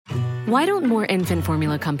Why don't more infant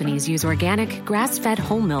formula companies use organic, grass-fed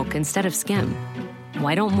whole milk instead of skim?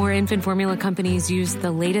 Why don't more infant formula companies use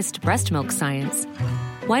the latest breast milk science?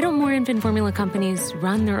 Why don't more infant formula companies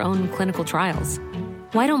run their own clinical trials?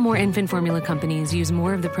 Why don't more infant formula companies use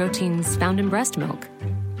more of the proteins found in breast milk?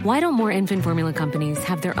 Why don't more infant formula companies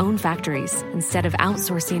have their own factories instead of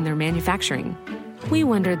outsourcing their manufacturing? We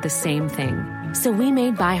wondered the same thing. So we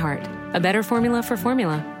made ByHeart, a better formula for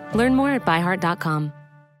formula. Learn more at byheart.com.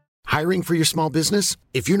 Hiring for your small business?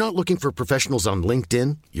 If you're not looking for professionals on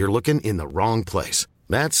LinkedIn, you're looking in the wrong place.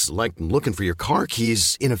 That's like looking for your car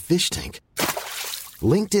keys in a fish tank.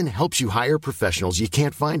 LinkedIn helps you hire professionals you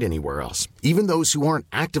can't find anywhere else, even those who aren't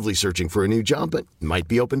actively searching for a new job but might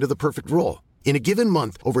be open to the perfect role. In a given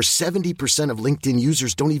month, over 70% of LinkedIn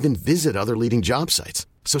users don't even visit other leading job sites.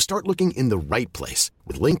 So start looking in the right place.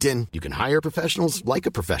 With LinkedIn, you can hire professionals like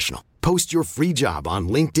a professional. Post your free job on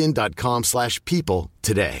linkedin.com/people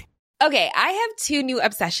today. Okay, I have two new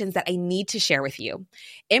obsessions that I need to share with you.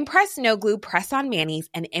 Impress No Glue Press-On Manis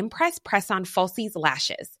and Impress Press-On Falsies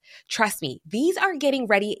Lashes. Trust me, these are getting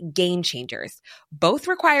ready game changers. Both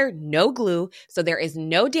require no glue, so there is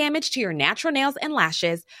no damage to your natural nails and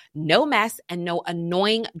lashes, no mess, and no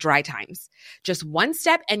annoying dry times. Just one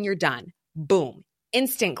step and you're done. Boom.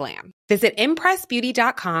 Instant glam. Visit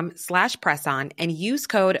impressbeauty.com/presson and use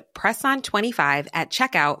code PRESSON25 at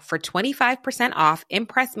checkout for 25% off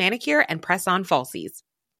Impress Manicure and Press-On Falsies.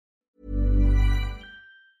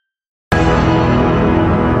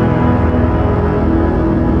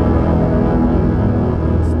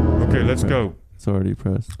 Okay, let's go. It's already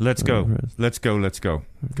pressed. Let's go.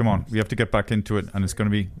 Come on, we have to get back into it, and it's going to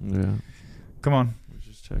be... Yeah. Come on. We're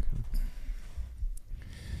just checking.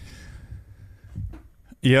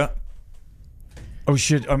 Yeah. Oh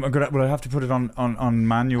shit! Well, I have to put it on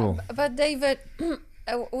manual. But David,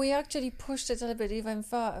 we actually pushed it a little bit even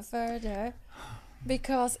further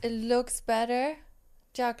because it looks better.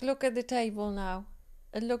 Jack, look at the table now.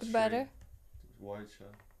 It looks better. Wide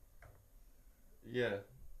shot. Yeah.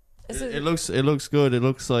 It looks good. It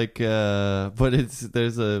looks like but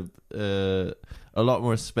there's a lot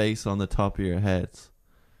more space on the top of your heads.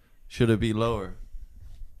 Should it be lower?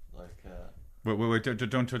 Wait,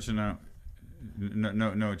 don't touch it now.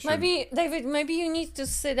 No, it shouldn't. Maybe, David, you need to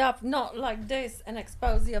sit up, not like this and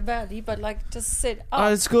expose your belly, but like just sit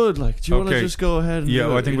up. It's good. Like, do you want to just go ahead and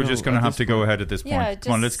do it, I think we're just going to have to go ahead at this point. Yeah,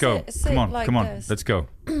 come on, let's go. Sit Come like on, this. let's go.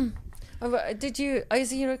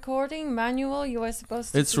 Is he recording manual? You were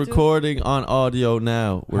supposed to. It's recording on audio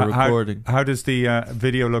now. We're recording. How does the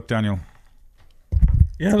video look, Daniel?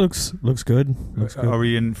 Yeah, looks good. Are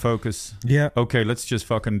we in focus? Yeah. Okay, let's just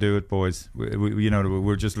fucking do it, boys.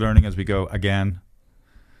 We're just learning as we go again.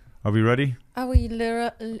 Are we ready? Are we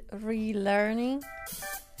relearning?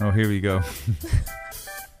 Oh, here we go.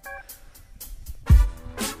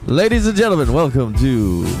 Ladies and gentlemen, welcome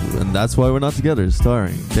to And That's Why We're Not Together,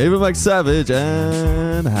 starring David McSavage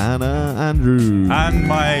and Hannah Andrews. And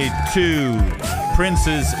my two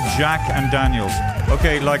princes, Jack and Daniel.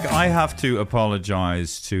 Okay, like I have to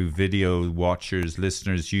apologize to video watchers,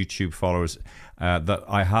 listeners, YouTube followers that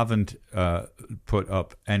I haven't put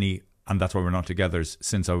up any And That's Why We're Not Together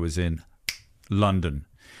since I was in London.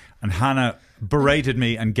 And Hannah berated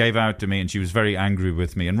me and gave out to me, and she was very angry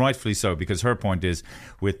with me, and rightfully so, because her point is,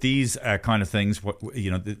 with these kind of things,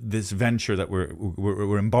 this venture that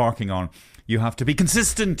we're embarking on, you have to be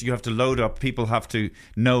consistent. You have to load up. People have to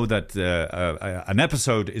know that an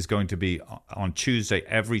episode is going to be on Tuesday,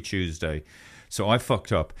 every Tuesday. So I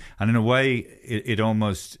fucked up, and in a way, it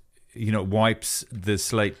almost wipes the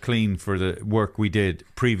slate clean for the work we did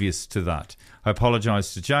previous to that. I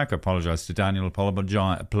apologise to Jack, I apologise to Daniel,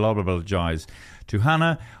 apologise to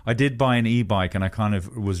Hannah. I did buy an e-bike, and I kind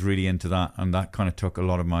of was really into that, and that kind of took a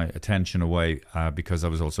lot of my attention away because I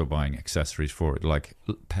was also buying accessories for it, like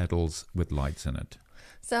pedals with lights in it.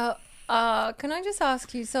 So, can I just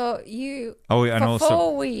ask you, so you, for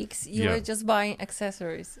 4 weeks, you were just buying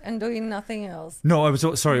accessories and doing nothing else? No, I was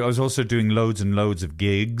also doing loads and loads of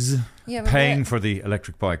gigs, paying for the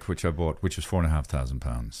electric bike, which I bought, which was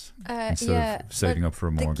 £4,500, instead of saving up for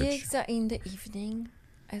a mortgage. The gigs are in the evening,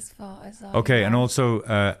 as far as I Okay, know. and also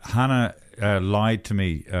Hannah lied to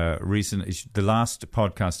me recently. The last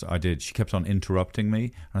podcast I did, she kept on interrupting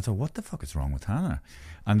me, and I thought, what the fuck is wrong with Hannah?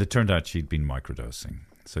 And it turned out she'd been microdosing.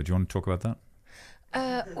 So do you want to talk about that?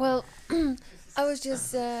 Well, I was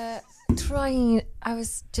just trying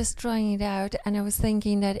it out, and I was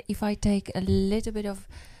thinking that if I take a little bit of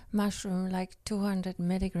mushroom, like 200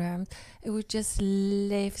 milligrams, it would just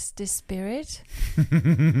lift the spirit.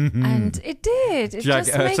 And it did. It Jack,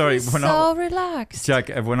 just made me so relaxed. Jack,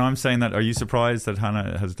 when I'm saying that, are you surprised that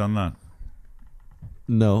Hannah has done that?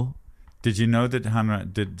 No. Did you know that Hannah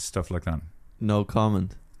did stuff like that? No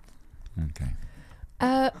comment. Okay.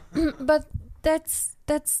 But that's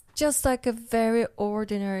just like a very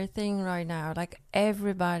ordinary thing right now. Like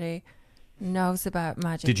everybody knows about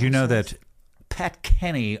magic. Did you know mushrooms. that Pat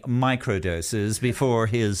Kenny microdoses before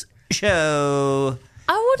his show?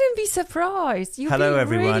 I wouldn't be surprised. You'd Hello, be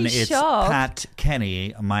everyone. Really It's shocked. Pat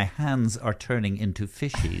Kenny. My hands are turning into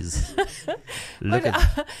fishies. Look But,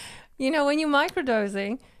 at when you're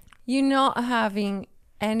microdosing, you're not having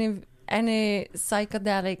any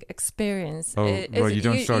psychedelic experience. Oh, well, you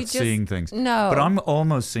don't start just- seeing things. No. But I'm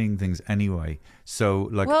almost seeing things anyway. So,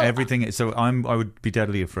 like, Well, everything. So I would be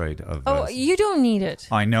deadly afraid of. Oh, you don't need it.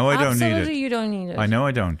 I know I don't need Absolutely, it. you don't need it. I know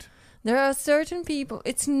I don't. There are certain people.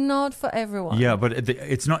 It's not for everyone. Yeah, but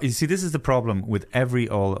it's not. You see, this is the problem with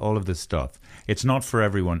all of this stuff. It's not for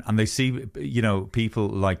everyone, and they see, people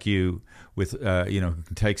like you with, who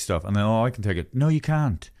can take stuff, and then I can take it. No, you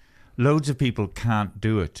can't. Loads of people can't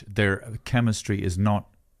do it. Their chemistry is not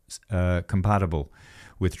compatible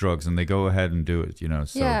with drugs, and they go ahead and do it.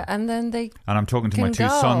 So. Yeah, and then they. And I'm talking to my can two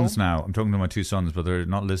go. sons now. I'm talking to my two sons, but they're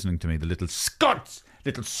not listening to me. The little Scot.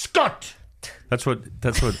 That's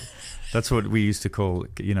what we used to call.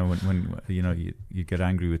 When you get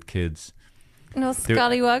angry with kids. No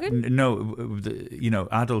scallywagging. No,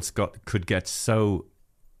 adults could get so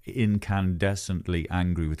incandescently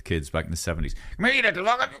angry with kids back in the 70s. Me little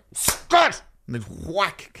fucking Scot! And they'd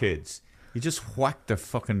whack kids. You just whack their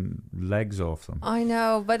fucking legs off them. I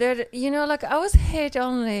know, but I was hit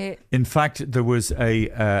only. In fact, there was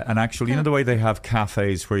an actual. You know the way they have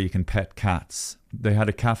cafes where you can pet cats. They had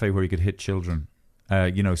a cafe where you could hit children.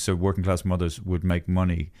 So working class mothers would make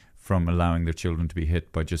money from allowing their children to be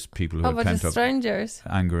hit by just people who had but pent the up strangers.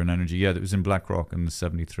 anger and energy. Yeah, that was in Blackrock in the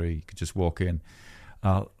 73. You could just walk in.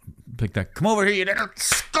 I'll pick that. Come over here, you little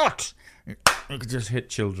Scot! You could just hit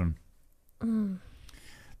children.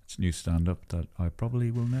 It's new stand-up that I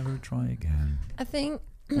probably will never try again. I think.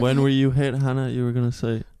 When were you hit, Hannah? You were going to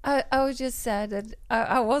say? I would just say that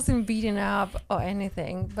I wasn't beaten up or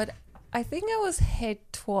anything, but I think I was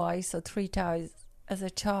hit twice or 3 times as a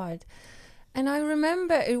child. And I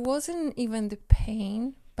remember it wasn't even the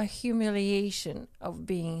pain, but humiliation of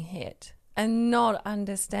being hit and not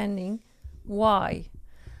understanding why.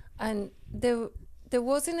 And there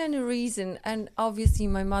wasn't any reason. And obviously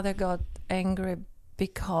my mother got angry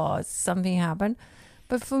because something happened.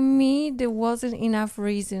 But for me, there wasn't enough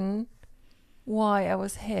reason why I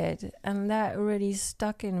was hit. And that really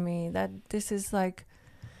stuck in me, that this is like,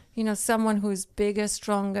 someone who's bigger,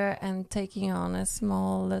 stronger, and taking on a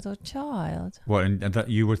small little child. What, and that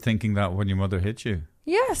you were thinking that when your mother hit you?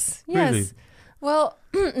 Yes. Really? Well,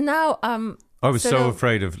 now I was so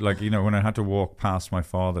afraid of, when I had to walk past my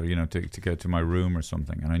father, to get to my room or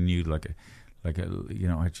something, and I knew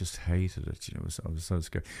I just hated it. I was so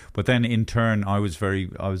scared. But then in turn, I was very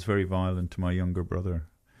violent to my younger brother,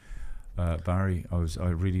 Barry. I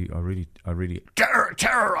really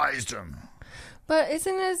terrorized him. But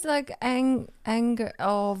isn't it like anger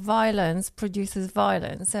or violence produces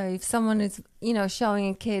violence? So if someone is, showing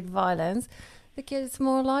a kid violence, the kid is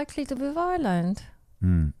more likely to be violent.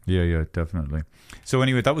 Yeah, definitely. So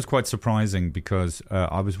anyway, that was quite surprising because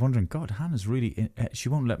I was wondering, God, Hannah's really, she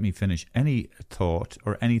won't let me finish any thought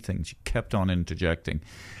or anything. She kept on interjecting.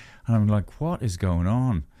 And I'm like, what is going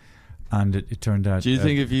on? And it turned out... Do you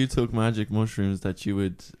think if you took magic mushrooms that you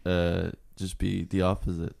would just be the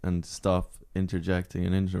opposite and stop interjecting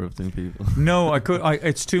and interrupting people? No, I could.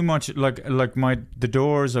 It's too much. Like the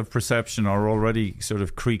doors of perception are already sort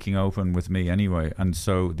of creaking open with me anyway, and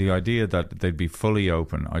so the idea that they'd be fully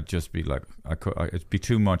open, I'd just be like, it'd be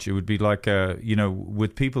too much. It would be like,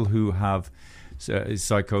 with people who have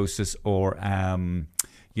psychosis or on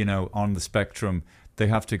the spectrum. They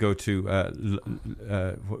have to go to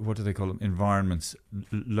what do they call them? Environments,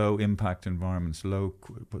 low impact environments.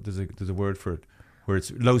 There's a word for it, where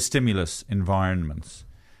it's low stimulus environments.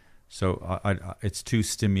 So it's too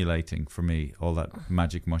stimulating for me, all that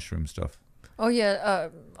magic mushroom stuff. Oh yeah,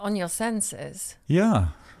 on your senses. Yeah.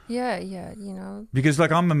 Yeah. Because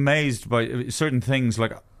I'm amazed by certain things.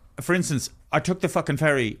 Like, for instance, I took the fucking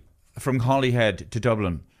ferry from Holyhead to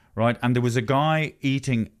Dublin, right? And there was a guy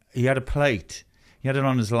eating. He had a plate. He had it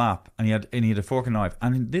on his lap, and he had a fork and knife,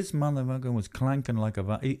 and this motherfucker was clanking like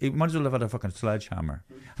a... He might as well have had a fucking sledgehammer,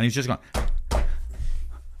 and he was just going...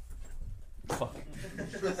 Fuck.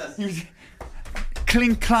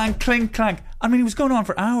 clink, clank, clink, clank. I mean, it was going on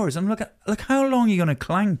for hours. I'm looking, like, how long are you going to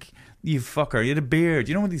clank, you fucker? You had a beard.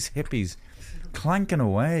 You know, these hippies clanking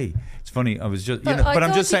away. It's funny. I was just, but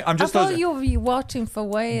I'm just saying. I thought you would be watching for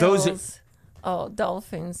whales, or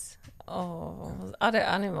dolphins, or other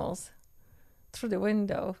animals through the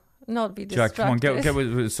window. Not be distracted. Jack,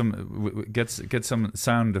 come on, get some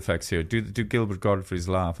sound effects here. Do Gilbert Gottfried's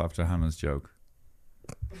laugh after Hannah's joke.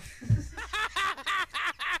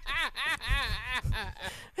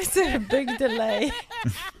 It's a big delay.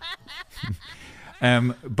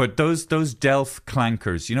 But those Delph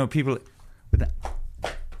clankers, you know, people with that.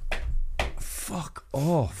 Fuck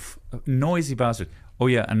off, noisy bastard. Oh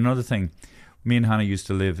yeah, another thing. Me and Hannah used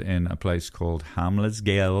to live in a place called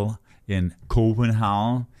Hamletsgade in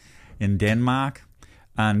Copenhagen, in Denmark,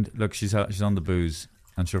 and look, she's on the booze,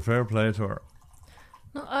 and she'll fair play to her.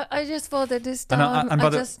 No, I just thought that this time I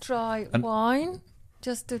just try wine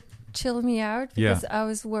just to chill me out because I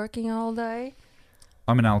was working all day.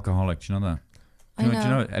 I'm an alcoholic. Do you know that? Do you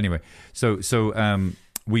know? Anyway, so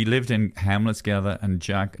we lived in Hamletsgade, and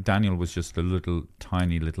Daniel was just a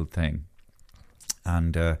tiny little thing,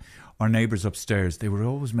 and our neighbours upstairs, they were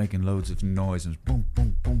always making loads of noise and boom,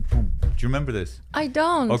 boom, boom, boom. Do you remember this? I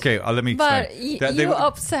don't. Okay, let me explain. But you were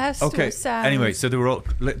obsessed with sound. Anyway, so they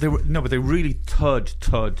really thud.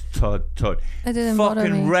 It didn't bother me.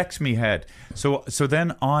 Fucking wrecks me head. So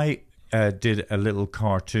then I did a little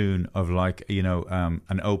cartoon of, like, you know,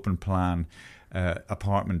 an open plan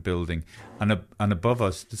apartment building, and above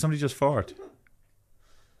us, did somebody just fart?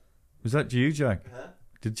 Was that you, Jack? Huh?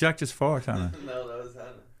 Did Jack just fart, Hannah? No, that was Hannah.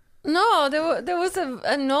 No, there was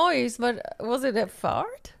a noise, but was it a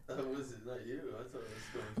fart? Was it not you? I thought it was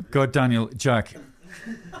going to God, Daniel, Jack.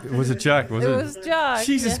 Was it Jack? It was Jack.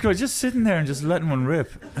 Jesus Christ, just sitting there and just letting one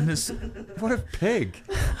rip. And what a pig.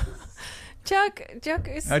 Jack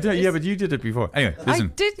is... Yeah, but you did it before. Anyway,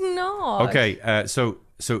 listen. I did not. Okay, so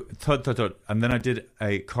thud. And then I did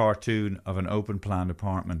a cartoon of an open plan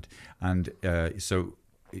apartment. And so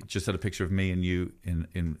it just had a picture of me and you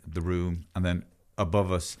in the room. And then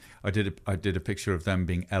above us, I did a picture of them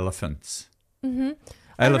being elephants. Mm-hmm.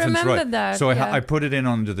 Elephants, I remember right? that. So I put it in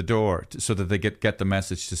under the door so that they get the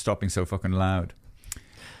message to stop being so fucking loud.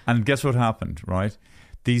 And guess what happened, right?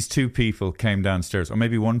 These two people came downstairs, or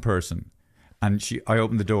maybe one person, and I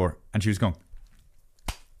opened the door, and she was going,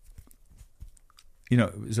 you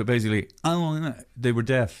know. So basically, they were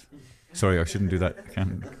deaf. Sorry, I shouldn't do that. I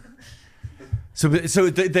can't. So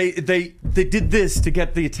they did this to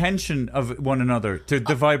get the attention of one another, to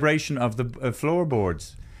the vibration of the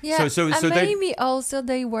floorboards. Yeah, so maybe also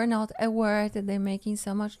they were not aware that they're making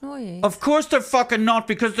so much noise. Of course they're fucking not,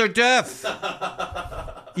 because they're deaf.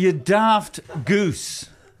 You daft goose.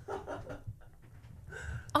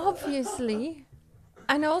 Obviously.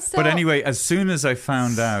 And also... But anyway, as soon as I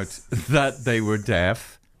found out that they were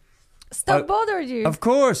deaf... Stop bothering you. Of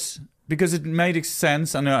course. Because it made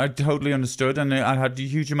sense, and I totally understood, and I had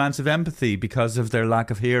huge amounts of empathy because of their lack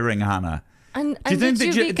of hearing, Hannah. And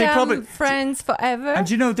did you become friends forever? And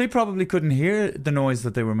you know, they probably couldn't hear the noise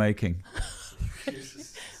that they were making.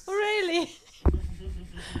 Really?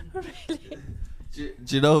 Really? Do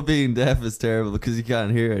you know being deaf is terrible because you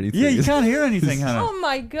can't hear anything? Yeah, you can't hear anything, Hannah. Oh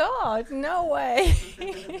my God, no way.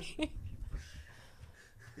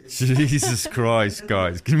 Jesus Christ,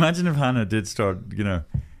 guys. Can you imagine if Hannah did start, you know...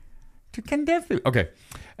 Okay.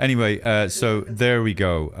 Anyway, so there we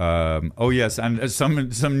go. Oh yes, and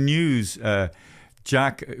some news.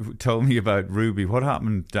 Jack told me about Ruby. What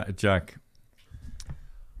happened, Jack?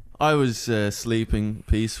 I was sleeping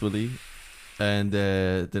peacefully, and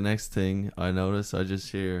the next thing I noticed, I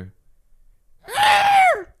just hear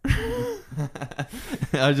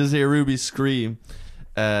Ruby scream,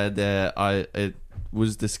 and it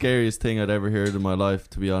was the scariest thing I'd ever heard in my life.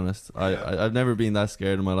 To be honest, I've never been that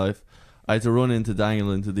scared in my life. I had to run into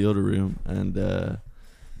Daniel into the other room and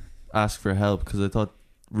ask for help because I thought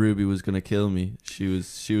Ruby was going to kill me. She was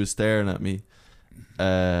staring at me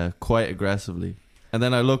quite aggressively. And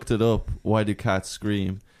then I looked it up, why do cats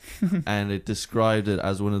scream? And it described it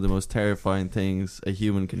as one of the most terrifying things a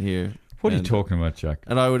human can hear. What are you talking about, Jack?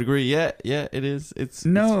 And I would agree, yeah, it is. It's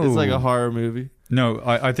like a horror movie. No,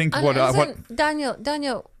 I think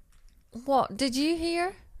Daniel, what did you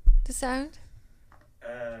hear? The sound?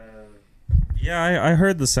 Yeah, I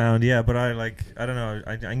heard the sound. Yeah, but I don't know.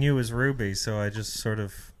 I knew it was Ruby, so I just sort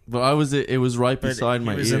of. But it was right beside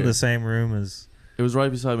my ear. It was in the same room as. It was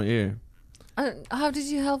right beside my ear. How did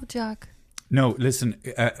you help Jack? No, listen.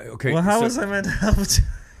 Okay. Well, how was I meant to help?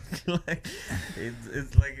 like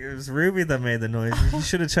it's like it was Ruby that made the noise. You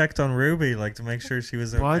should have checked on Ruby, like, to make sure she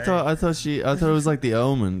was okay. Well, I thought it was like The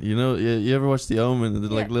Omen. You know, you ever watch The Omen? The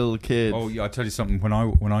like little kid. Oh yeah, I'll tell you something.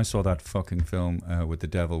 When I saw that fucking film with the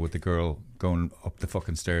devil, with the girl going up the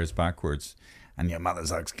fucking stairs backwards, and your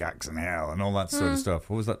mother's like gags in hell and all that sort of stuff.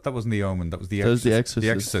 What was that? That wasn't The Omen. That was The Exorcist. The Exorcist.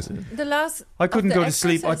 The Exorcist. The last. I couldn't of go The to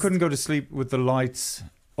sleep. I Exorcist. couldn't go to sleep with the lights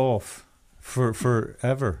off for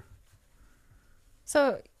forever.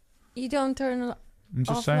 So you don't turn. I'm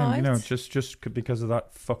just Off saying, you know, lights? just because of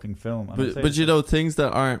that fucking film. And But you know, things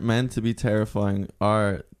that aren't meant to be terrifying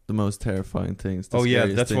are the most terrifying things. The Oh, yeah,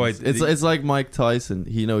 scariest that's why things. It's like Mike Tyson.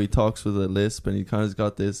 He talks with a lisp and he kind of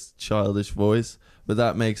got this childish voice, but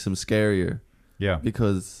that makes him scarier yeah.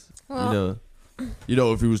 because Well, you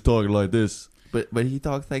know if he was talking like this, but he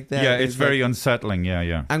talks like that. Yeah, and it's he's very like, unsettling.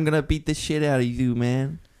 Yeah. I'm gonna beat the shit out of you,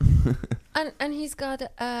 man. and he's got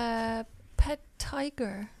a pet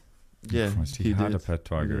tiger. Yeah, Christ, he had did. a pet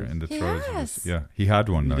tiger in the He throes. of has. his- Yeah, he had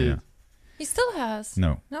one He though. did. Yeah. He still has.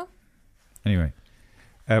 No. No? Anyway,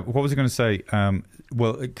 what was I going to say?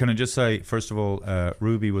 Well, can I just say, first of all,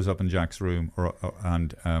 Ruby was up in Jack's room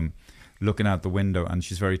and looking out the window, and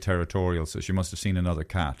she's very territorial, so she must have seen another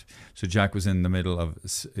cat. So Jack was in the middle of,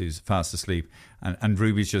 he's fast asleep, and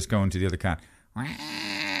Ruby's just going to the other cat.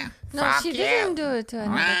 No, she didn't do it to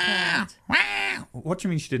another cat. What do you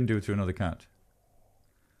mean she didn't do it to another cat?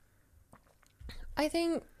 I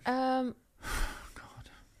think Why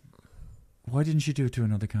didn't she do it to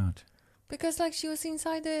another cat? because like she was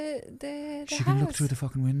inside the She house. can look through the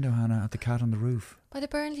fucking window, Hannah, at the cat on the roof. But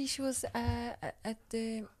apparently she was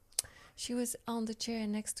she was on the chair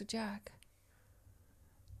next to Jack.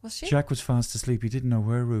 Was she? Jack was fast asleep. He didn't know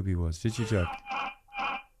where Ruby was. Did you, Jack?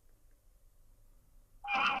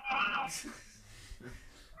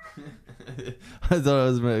 I thought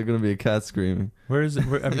it was gonna be a cat screaming. Where is it?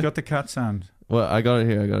 Have you got the cat sound? Well, I got it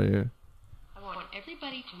here. I want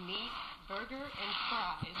everybody to meet Burger and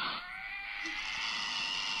Fries.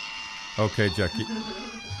 Okay, Jackie.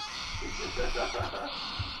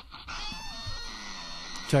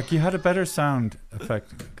 Jack, you had a better sound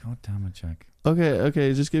effect. God damn it, Jack.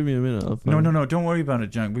 Okay, just give me a minute. I'll find No, don't worry about it,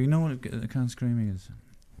 Jack. We know what a cat screaming is.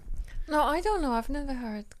 No, I don't know. I've never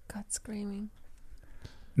heard cat screaming.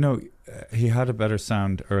 No, he had a better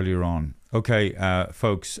sound earlier on. Okay,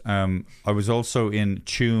 folks, I was also in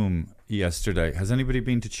Tuam yesterday. Has anybody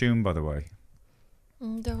been to Tuam, by the way?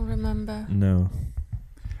 Don't remember. No.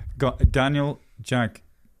 Daniel, Jack,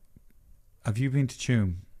 have you been to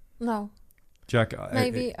Tuam? No. Jack,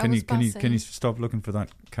 Maybe I can was you passing. stop looking for that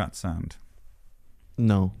cat sound?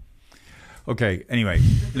 No. Okay, anyway,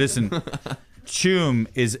 listen. Tuam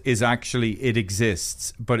is actually, it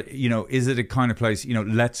exists, but you know, is it a kind of place, you know,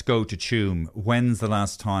 let's go to Tuam? When's the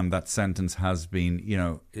last time that sentence has been, you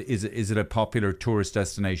know, is it a popular tourist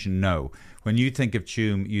destination? No. When you think of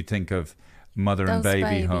Tuam, you think of mother and Those baby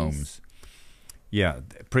babies. homes. Yeah,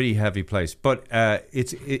 pretty heavy place, but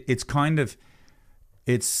it's kind of,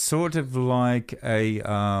 it's sort of like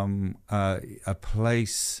a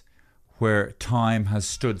place where time has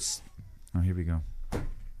stood. Oh, here we go.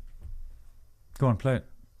 Go on, play it.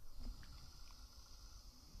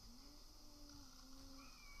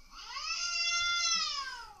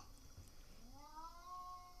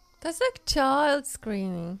 That's like child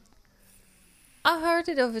screaming. I heard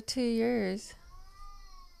it over 2 years.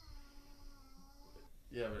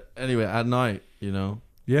 Yeah, but anyway, at night, you know.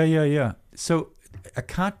 Yeah. So a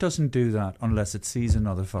cat doesn't do that unless it sees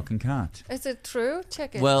another fucking cat. Is it true?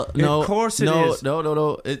 Check it. Well, no, Of course it no, is.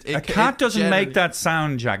 No. A cat doesn't make that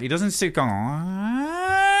sound, Jack. He doesn't sit going.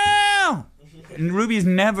 "Meow." And Ruby's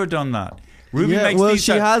never done that. Ruby Yeah, makes well, these.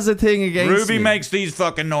 she has a thing against Ruby me. makes these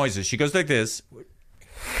fucking noises. She goes like this,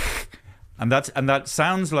 and that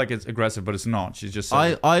sounds like it's aggressive, but it's not. She's just.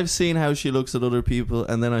 I've seen how she looks at other people,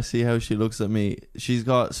 and then I see how she looks at me. She's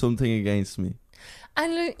got something against me.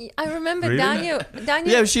 And I remember Really? Daniel.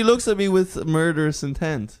 Yeah, she looks at me with murderous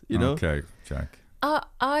intent. You know. Okay, Jack.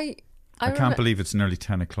 I can't believe it's nearly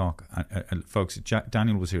 10 o'clock. Folks,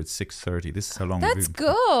 Daniel was here at 6:30. This is how long That's we've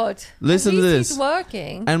good. Listen At to least this. He's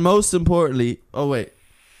working. And most importantly,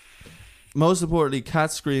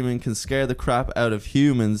 cat screaming can scare the crap out of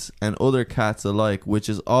humans and other cats alike, which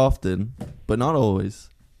is often, but not always,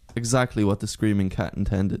 exactly what the screaming cat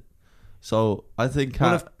intended. So I think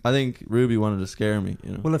I think Ruby wanted to scare me.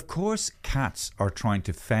 You know. Well, of course, cats are trying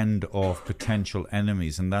to fend off potential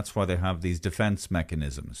enemies, and that's why they have these defense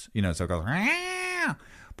mechanisms. You know, so it goes, "Meow."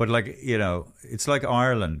 But like, you know, it's like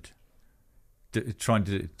Ireland trying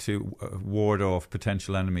to ward off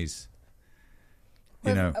potential enemies.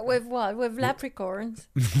 With what? With leprechauns?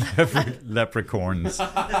 Leprechauns.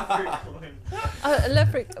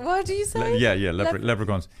 What do you say?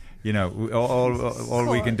 Leprechauns. All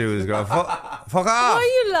we can do is go, fuck off. Why are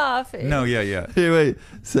you laughing? No, yeah. Here, wait.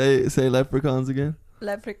 Say leprechauns again.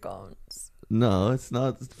 Leprechauns. No, it's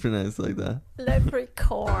not pronounced like that.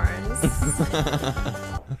 Leprechauns.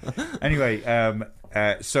 Anyway,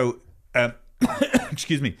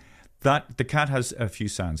 excuse me. That the cat has a few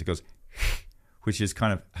sounds. It goes, which is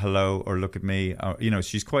kind of hello or look at me. Or,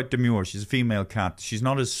 she's quite demure. She's a female cat. She's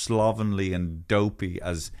not as slovenly and dopey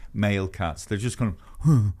as male cats. They're just kind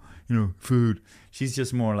of, food. She's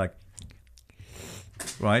just more like,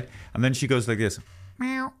 right? And then she goes like this,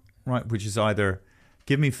 meow, right? Which is either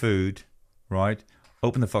give me food, right?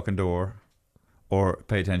 Open the fucking door, or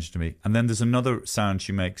pay attention to me. And then there's another sound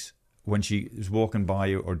she makes when she is walking by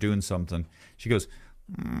you or doing something. She goes,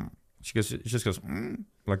 she just goes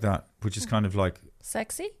like that, which is kind of like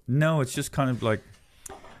sexy. No, it's just kind of like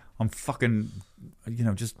I'm fucking,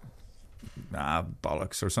 just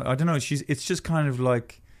bollocks or something. I don't know. It's just kind of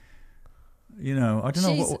like, I don't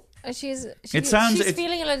know. She's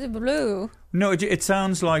feeling a little blue. No, it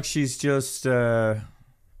sounds like she's just I'm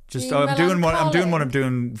doing what I'm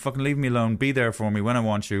doing. Fucking leave me alone. Be there for me when I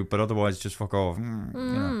want you, but otherwise just fuck off.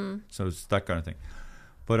 So it's that kind of thing.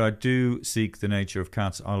 But I do seek the nature of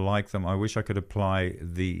cats. I like them. I wish I could apply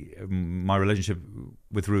my relationship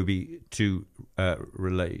with Ruby to a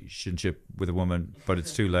relationship with a woman, but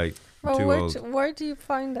it's too late. Old. Where do you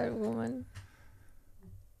find that woman?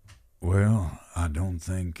 Well, I don't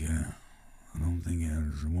think there's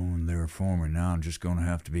a woman there for me now. I'm just going to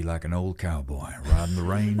have to be like an old cowboy, riding the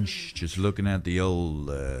range, just looking at the old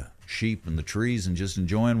sheep and the trees and just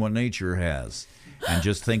enjoying what nature has. And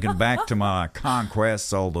just thinking back to my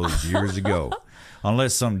conquests all those years ago.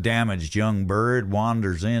 Unless some damaged young bird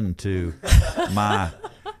wanders into my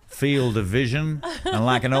field of vision, and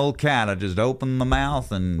like an old cat, I just open the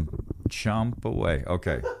mouth and chomp away.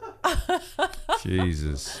 Okay.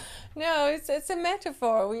 Jesus. No, it's a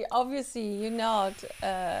metaphor. You're not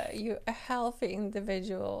you're a healthy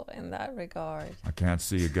individual in that regard. I can't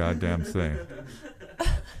see a goddamn thing.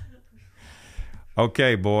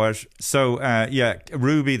 Okay, boys. So,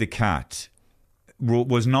 Ruby the cat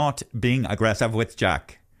was not being aggressive with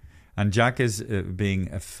Jack. And Jack is being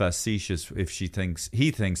facetious if he thinks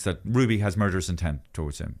that Ruby has murderous intent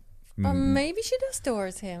towards him. Or maybe she does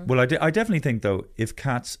towards him. Well, I definitely think, though, if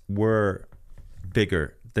cats were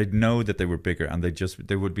bigger, they'd know that they were bigger, and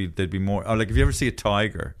they'd be more. Like, if you ever see a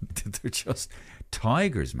tiger, they're just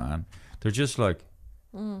tigers, man. They're just like.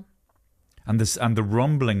 And the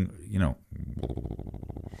rumbling,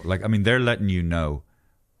 they're letting you know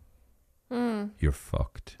you're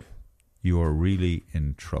fucked. You are really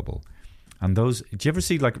in trouble. And do you ever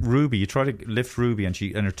see like Ruby? You try to lift Ruby, and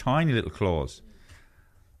her tiny little claws.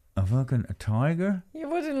 A tiger? You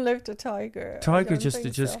wouldn't lift a tiger. Tiger just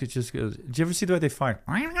goes. Do you ever see the way they fight?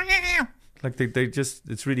 Like they just,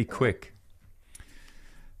 it's really quick.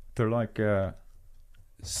 They're like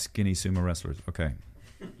skinny sumo wrestlers. Okay.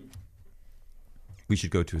 We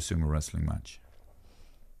should go to a sumo wrestling match.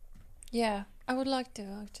 Yeah, I would like to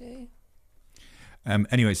actually.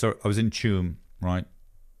 Anyway, so I was in Tuam, right?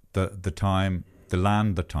 The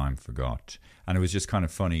land the time forgot, and it was just kind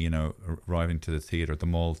of funny, arriving to the theatre, the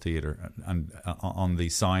mall theatre, and on the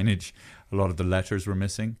signage, a lot of the letters were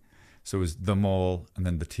missing. So it was the mall, and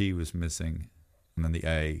then the T was missing, and then the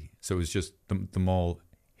A. So it was just the mall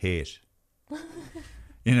hate,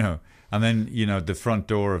 and then the front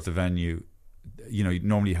door of the venue. You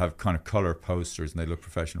normally have kind of color posters and they look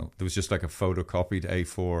professional. There was just like a photocopied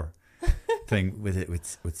A4 thing with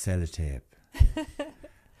sellotape,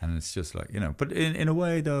 and it's just like But in a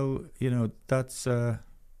way, though, that's Tuam,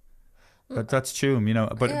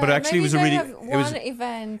 But actually, it was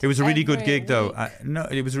a really good gig, though.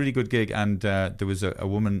 It was a really good gig, and there was a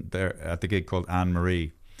woman there at the gig called Anne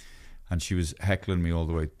Marie, and she was heckling me all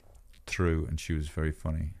the way through, and she was very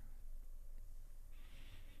funny.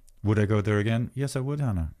 Would I go there again? Yes, I would,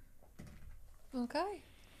 Hannah. Okay.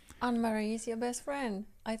 Anne-Marie is your best friend.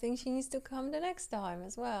 I think she needs to come the next time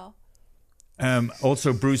as well.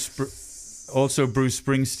 Also, Bruce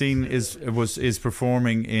Springsteen is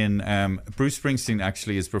performing in. Bruce Springsteen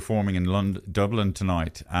actually is performing in Dublin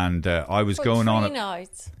tonight, and I was going on 3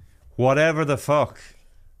 nights. Whatever the fuck.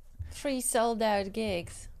 3 sold out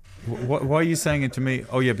gigs. Why are you saying it to me?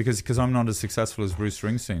 Oh yeah, because I'm not as successful as Bruce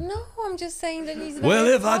Springsteen. No, I'm just saying that he's very well,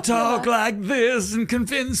 if popular. I talk like this and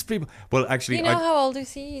convince people. Well, actually, how old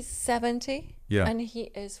is he? He's 70. Yeah, and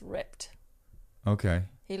he is ripped. Okay.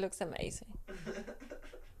 He looks amazing.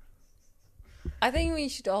 I think we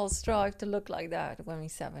should all strive to look like that when we're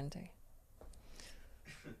 70.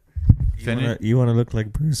 You want to look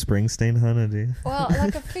like Bruce Springsteen, Hannah, do you? Well,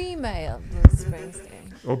 like a female Bruce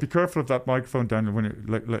Springsteen. Oh, be careful of that microphone, Daniel, when it,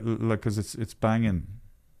 like, because it's banging.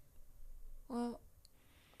 Well,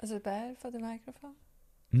 is it bad for the microphone?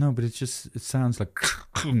 No, but it sounds like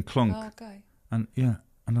clunk, clunk. Oh, okay. And yeah,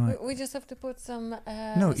 and We just have to put some.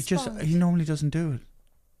 no, sponge. he normally doesn't do it.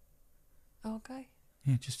 Okay.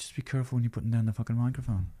 Yeah, just be careful when you're putting down the fucking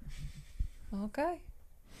microphone. Okay.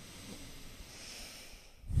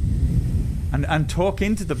 And talk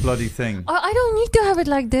into the bloody thing. I don't need to have it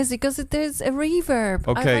like this because there's a reverb.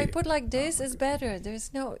 Okay. If I put like this, it's better.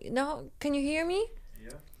 There's no. Can you hear me?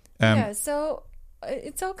 Yeah. Yeah. So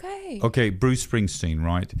it's okay. Okay, Bruce Springsteen,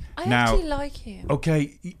 right? I now, actually like him.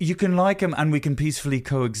 Okay, you can like him, and we can peacefully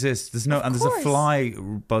coexist. There's a fly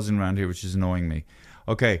buzzing around here, which is annoying me.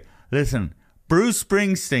 Okay, listen, Bruce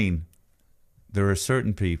Springsteen. There are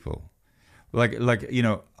certain people. Like you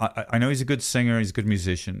know, I know he's a good singer, he's a good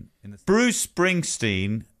musician. Bruce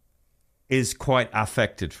Springsteen is quite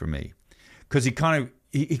affected for me because he kind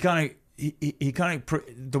of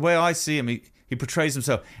the way I see him, he portrays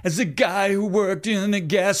himself as a guy who worked in a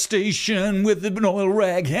gas station with an oil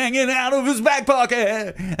rag hanging out of his back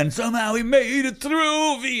pocket, and somehow he made it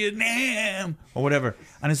through Vietnam or whatever.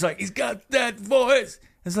 And it's like he's got that voice.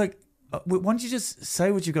 It's like. Why don't you just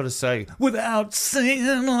say what you got to say without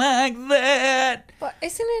singing like that? But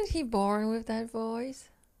isn't he born with that voice?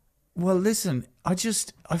 Well, listen, I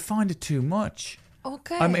find it too much.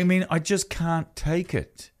 Okay. I mean, I just can't take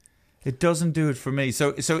it. It doesn't do it for me.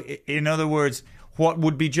 So in other words, what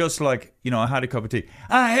would be just like, you know, I had a cup of tea.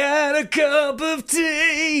 I had a cup of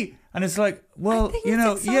tea. And it's like, well, you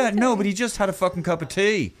know, yeah, no, but he just had a fucking cup of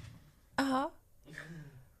tea. Uh-huh.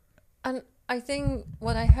 And I think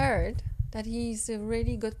what I heard that he's a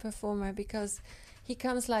really good performer because he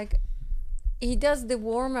comes he does the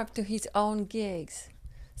warm up to his own gigs.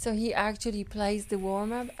 So he actually plays the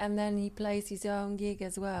warm up and then he plays his own gig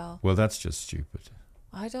as well. Well, that's just stupid.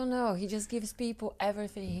 I don't know. He just gives people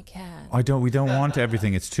everything he can. We don't want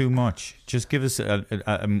everything. It's too much. Just give us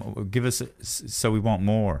so we want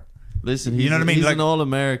more. Listen, you know what I mean? He's like, an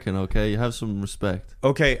all-American, okay? You have some respect.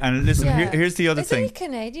 Okay, and listen, here's the other thing. Is he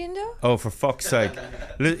Canadian, though? Oh, for fuck's sake.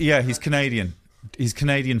 Yeah, he's Canadian. He's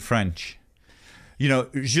Canadian-French. You know,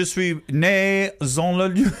 je suis né dans le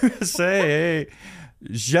USA.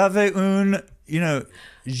 J'avais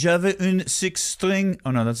une six-string. Oh,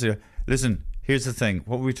 no, that's it. Listen, here's the thing.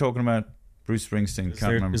 What were we talking about? Bruce Springsteen.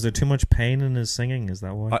 Can't remember. Is there too much pain in his singing? Is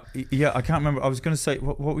that why? Yeah, I can't remember. I was going to say,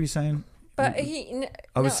 what were you saying? But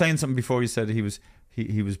I was saying something before you said he was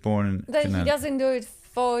born in that Canada. He doesn't do it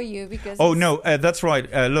for you because. Oh no, that's right.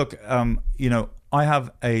 Look, you know, I have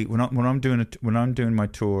when I'm doing my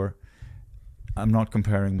tour, I'm not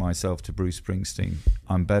comparing myself to Bruce Springsteen.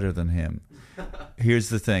 I'm better than him. Here's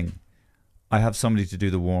the thing: I have somebody to do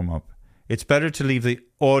the warm up. It's better to leave the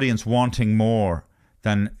audience wanting more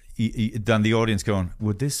than the audience going,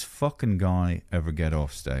 "Would this fucking guy ever get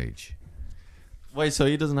off stage?" Wait, so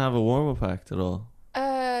he doesn't have a warm-up act at all?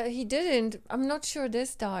 He didn't. I'm not sure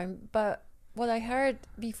this time, but what I heard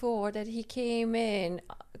before that he came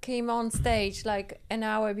on stage like an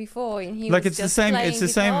hour before, and he like was it's just the same. playing It's the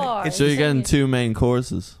guitar same. So you're getting two main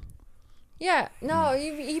courses. Yeah, no,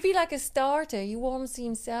 he'd be like a starter. He warms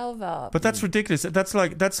himself up. But that's ridiculous. That's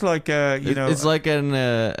like you know. It's like getting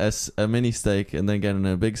a mini steak and then getting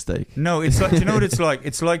a big steak. No, it's like, you know what it's like?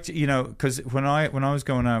 It's like, you know, because when I was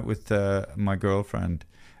going out with my girlfriend,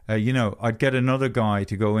 you know, I'd get another guy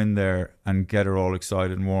to go in there and get her all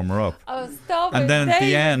excited and warm her up. Oh, stop and it. then at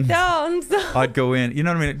the end, I'd go in. You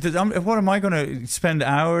know what I mean? What am I going to spend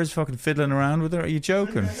hours fucking fiddling around with her? Are you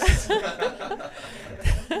joking?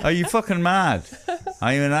 Are you fucking mad?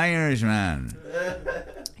 Are you an Irishman?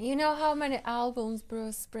 You know how many albums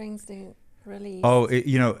Bruce Springsteen released? Oh,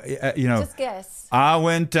 you know. Just guess. I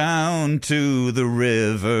went down to the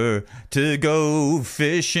river to go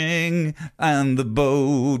fishing, and the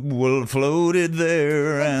boat floated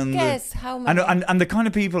there. And guess how many? And the kind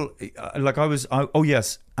of people, like I was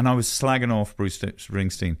slagging off Bruce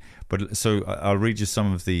Springsteen. But so I'll read you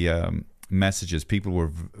some of the messages. People were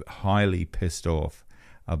highly pissed off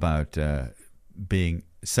about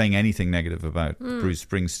saying anything negative about Bruce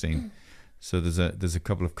Springsteen. So there's a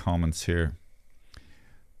couple of comments here.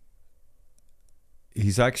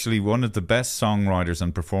 He's actually one of the best songwriters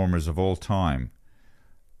and performers of all time,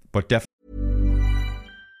 but definitely.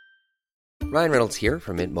 Ryan Reynolds here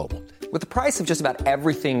from Mint Mobile. With the price of just about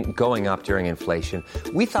everything going up during inflation,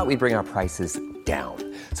 we thought we'd bring our prices down.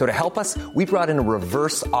 So to help us, we brought in a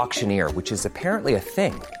reverse auctioneer, which is apparently a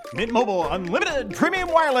thing. Mint Mobile Unlimited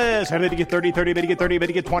Premium Wireless. How to get 30, 30, bit to get 30, bit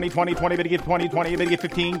to get 20, 20, 20, bit to get 20, 20, bit to get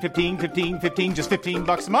 15, 15, 15, 15, just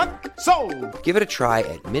 $15 a month? Sold! Give it a try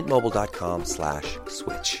at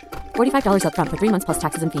mintmobile.com/switch. $45 up front for 3 months plus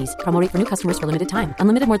taxes and fees. Promo rate for new customers for limited time.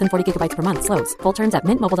 Unlimited more than 40 gigabytes per month. Slows full terms at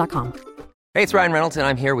mintmobile.com. Hey, it's Ryan Reynolds, and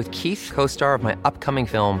I'm here with Keith, co-star of my upcoming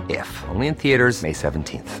film, If, only in theaters May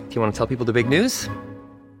 17th. Do you want to tell people the big news?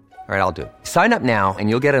 All right, I'll do it. Sign up now and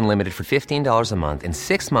you'll get unlimited for $15 a month and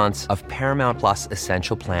 6 months of Paramount Plus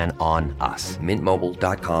Essential Plan on us.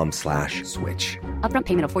 mintmobile.com/switch. Upfront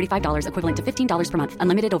payment of $45 equivalent to $15 per month.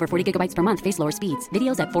 Unlimited over 40 gigabytes per month. Face lower speeds.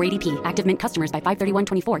 Videos at 480p. Active Mint customers by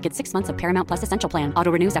 531.24 get 6 months of Paramount Plus Essential Plan. Auto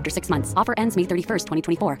renews after 6 months. Offer ends May 31st,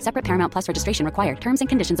 2024. Separate Paramount Plus registration required. Terms and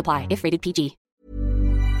conditions apply if rated PG.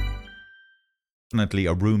 Definitely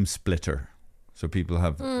a room splitter. So people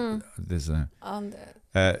have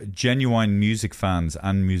genuine music fans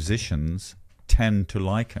and musicians tend to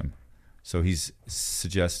like him. So he's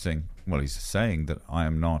suggesting, well, he's saying that I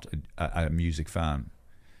am not a music fan,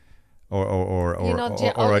 or you're not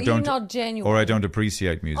genuine, or I don't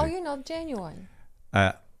appreciate music. Oh, you're not genuine.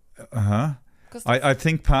 I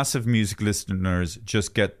think passive music listeners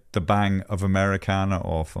just get the bang of Americana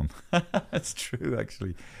off them. That's true,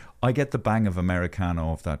 actually. I get the bang of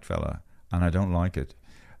Americana off that fella, and I don't like it.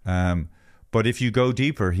 But if you go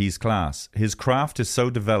deeper, he's class. His craft is so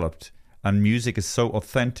developed and music is so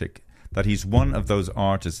authentic that he's one of those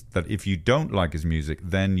artists that if you don't like his music,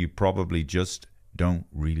 then you probably just don't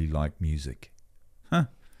really like music. Huh.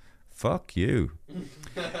 Fuck you.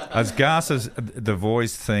 As gas as the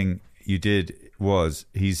voice thing you did was,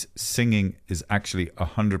 his singing is actually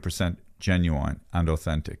 100% genuine and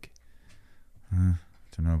authentic. Don't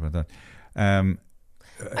know about that.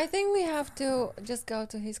 I think we have to just go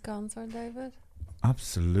to his concert, David.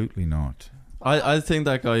 Absolutely not. I think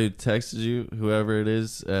that guy who texted you, whoever it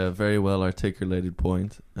is, very well articulated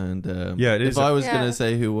point. And yeah, it is. If I was going to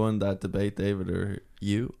say who won that debate, David or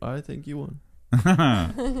you, I think you won.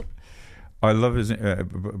 I love his.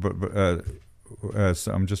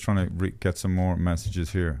 So I'm just trying to get some more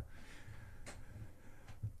messages here.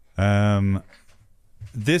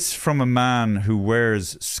 This from a man who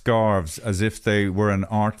wears scarves as if they were an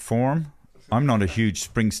art form. I'm not a huge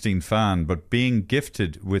Springsteen fan, but being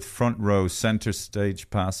gifted with front row centre stage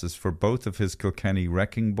passes for both of his Kilkenny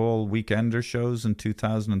Wrecking Ball Weekender shows in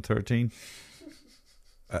 2013.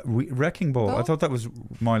 Wrecking Ball? I thought that was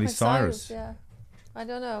Miley Cyrus. Yeah, I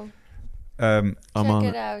don't know. I'm Check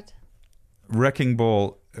it out. Wrecking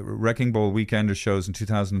Ball Weekender shows in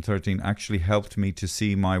 2013 actually helped me to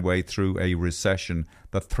see my way through a recession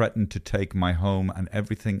that threatened to take my home and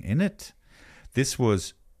everything in it. This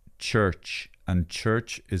was church, and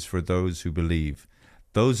church is for those who believe.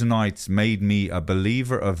 Those nights made me a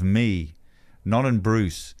believer of me, not in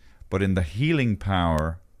Bruce, but in the healing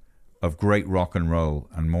power of great rock and roll,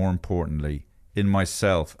 and more importantly, in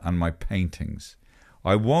myself and my paintings.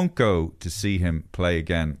 I won't go to see him play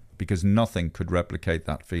again, because nothing could replicate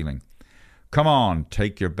that feeling. Come on,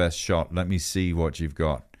 take your best shot. Let me see what you've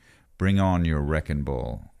got. Bring on your wrecking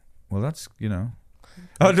ball. Well, that's,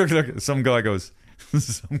 Oh, look. Some guy goes,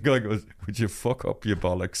 would you fuck up your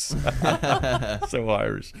bollocks? So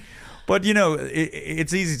Irish. But,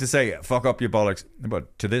 it's easy to say, fuck up your bollocks.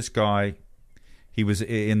 But to this guy, he was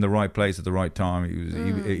in the right place at the right time.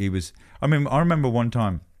 He was. I remember one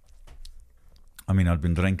time, I'd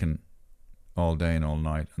been drinking all day and all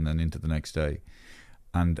night and then into the next day,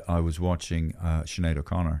 and I was watching Sinead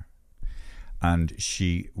O'Connor, and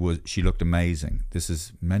she looked amazing. It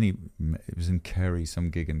was in Kerry, some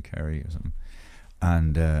gig in Kerry or something,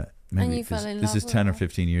 and maybe this is 10 or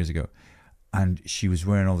 15 years ago, and she was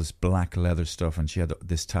wearing all this black leather stuff, and she had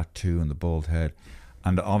this tattoo and the bald head,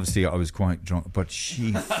 and obviously I was quite drunk, but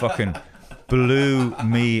she fucking blew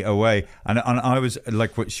me away, and I was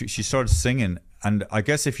like, she started singing. And I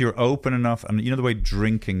guess if you're open enough, and the way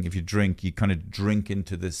drinking, if you drink, you kind of drink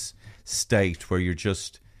into this state where you're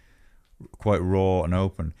just quite raw and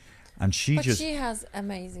open. And she has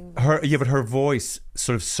amazing voice. But her voice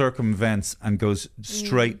sort of circumvents and goes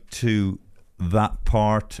straight to that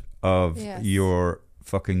part of your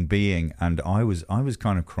fucking being. And I was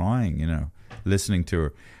kind of crying, listening to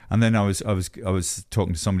her. And then I was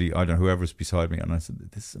talking to somebody, I don't know, whoever was beside me, and I said,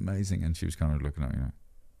 "This is amazing," and she was kind of looking at me.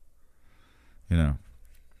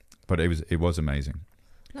 But it was amazing.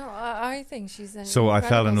 No, I think she's an so I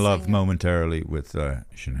fell in love singer. momentarily with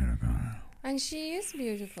Sinead O'Connor. And she is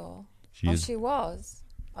beautiful. She was.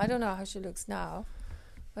 I don't know how she looks now,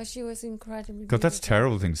 But she was incredibly God, that's a beautiful.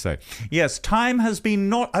 terrible thing to say. Yes, time has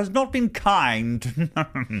not been kind.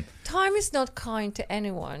 Time is not kind to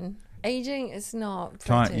anyone. Aging is not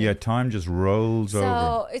pretty. Time just rolls over.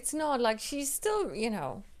 So it's not like she's still,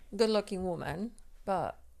 good-looking woman,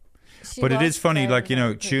 but it is funny, like,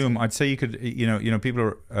 Tuam, I'd say you could,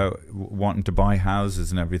 people are wanting to buy houses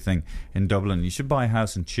and everything in Dublin. You should buy a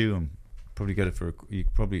house in Tuam. Probably get a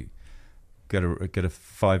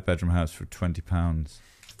 5-bedroom house for £20.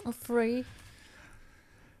 Or free.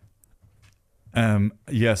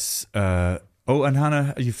 Yes. And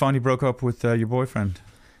Hannah, you finally broke up with your boyfriend.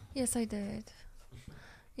 Yes, I did.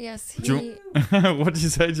 Yes, what did you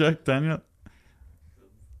say, Jack? Daniel?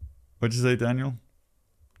 What did you say, Daniel?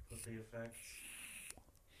 The effects.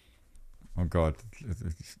 Oh, God.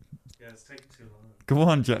 Yeah, it's taking too long. Go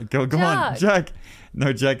on, Jack. Go on, Jack.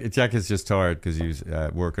 No, Jack is just tired because he was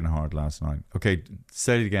working hard last night. Okay,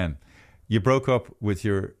 say it again. You broke up with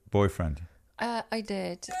your boyfriend. I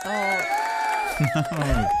did. Oh.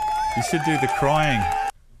 You should do the crying.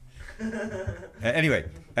 Anyway,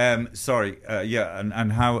 sorry.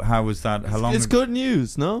 And how was that? How long? It's good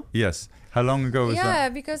news, no? Yes. How long ago was that? Yeah,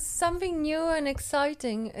 because something new and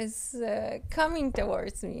exciting is coming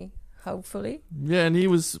towards me, hopefully. Yeah, and he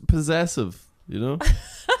was possessive,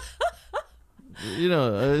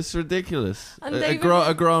 it's ridiculous. A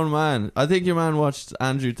grown man. I think your man watched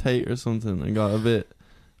Andrew Tate or something and I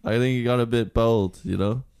think he got a bit bold,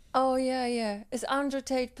 Oh, yeah. Is Andrew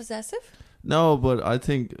Tate possessive? No, but I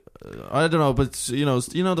think, I don't know, but you know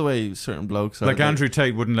the way certain blokes are. Like Andrew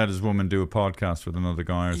Tate wouldn't let his woman do a podcast with another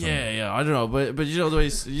guy or something. Yeah, I don't know, but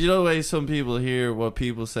the way some people hear what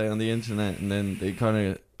people say on the internet and then they kind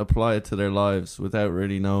of apply it to their lives without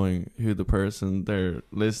really knowing who the person they're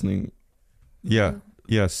listening. Yeah.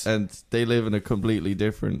 Yes. And they live in a completely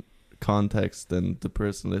different context than the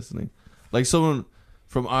person listening. Like someone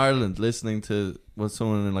from Ireland listening to what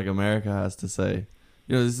someone in like America has to say.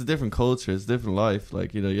 It's a different culture, it's a different life.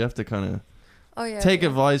 Like, you have to kind of take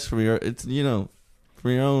advice from your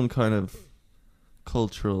own kind of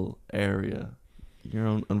cultural area, your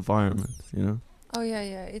own environment, Oh,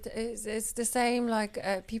 yeah. It's the same,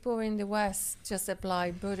 like people in the West just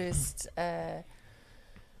apply Buddhist,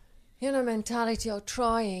 mentality of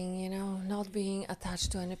trying, not being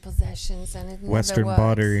attached to any possessions, and it Western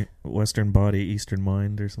never works. Western body, Eastern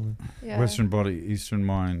mind, or something. Yeah. Western body, Eastern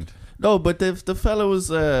mind. No, but the fellow was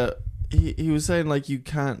he was saying like you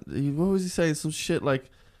can't. What was he saying? Some shit like,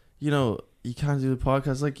 you can't do the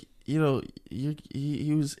podcast. Like, he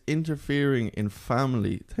was interfering in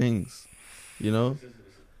family things,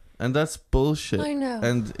 and that's bullshit. I know,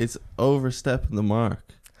 and it's overstepping the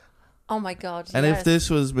mark. Oh my God! And if this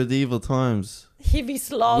was medieval times, he'd be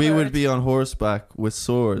slaughtered. We would be on horseback with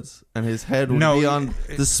swords, and his head would be on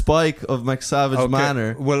the spike of McSavage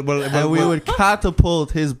Manor. And we would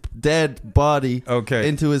catapult his dead body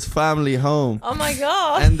into his family home. Oh my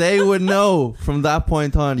God! And they would know from that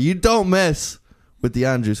point on, you don't mess with the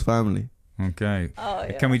Andrews family. Okay. Oh,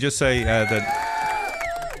 yeah. Can we just say that?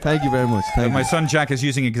 Thank you very much. My son Jack is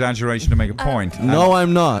using exaggeration to make a point. No,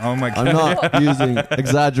 I'm not. Oh my God. I'm not using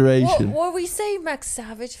exaggeration. Well, we say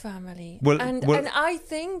McSavage family. And I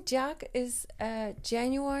think Jack is a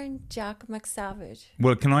genuine Jack McSavage.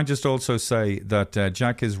 Well, can I just also say that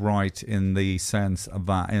Jack is right in the sense of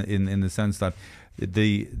that, in the sense that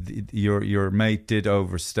your mate did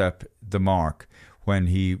overstep the mark when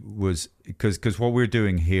he was, because what we're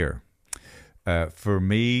doing here, for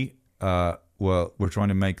me, well, we're trying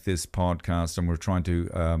to make this podcast and we're trying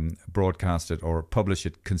to broadcast it or publish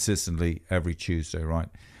it consistently every Tuesday, right?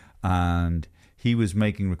 And he was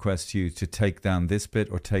making requests to you to take down this bit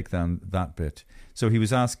or take down that bit. So he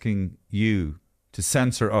was asking you to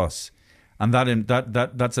censor us, and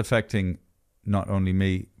that's affecting not only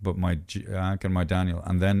me but my Jack and my Daniel,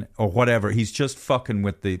 and then or whatever. He's just fucking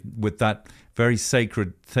with that very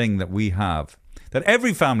sacred thing that we have, that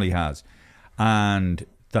every family has, and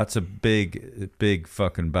that's a big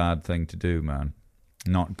fucking bad thing to do, man.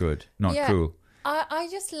 Not good. Not cool. I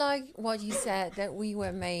just like what you said, that we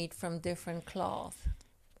were made from different cloth.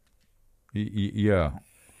 Yeah.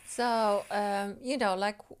 So,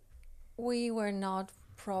 like we were not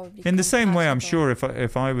probably... In the same way, I'm sure if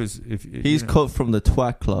he's cut from the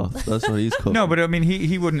twat cloth. That's what he's cut. No, but I mean,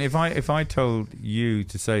 he wouldn't. If I told you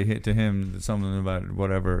to say to him something about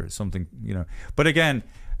whatever, something, But again,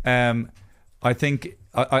 I think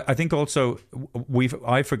also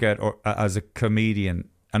I forget, or as a comedian,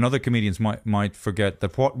 and other comedians might forget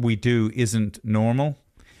that what we do isn't normal.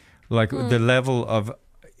 Like the level of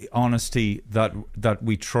honesty that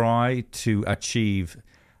we try to achieve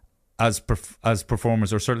as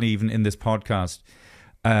performers, or certainly even in this podcast,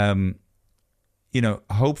 hopefully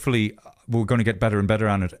we're going to get better and better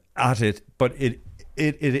at it. But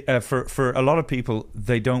for a lot of people,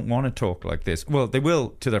 they don't want to talk like this. Well, they will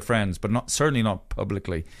to their friends, but certainly not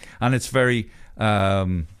publicly. And it's very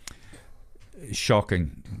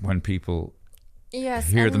shocking when people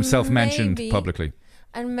hear themselves mentioned publicly.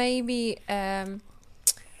 And maybe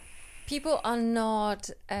people are not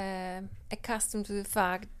accustomed to the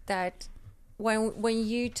fact that when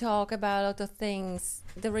you talk about a lot of things,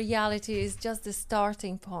 the reality is just the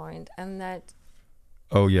starting point, and that.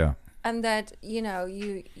 Oh yeah. And that you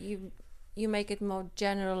make it more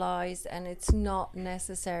generalized, and it's not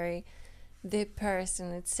necessary the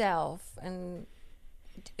person itself, and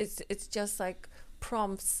it's just like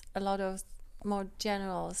prompts a lot of more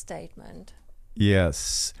general statement.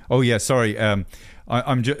 Yes. Oh yeah. Sorry. I'm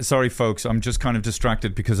sorry, folks. I'm just kind of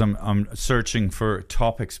distracted because I'm searching for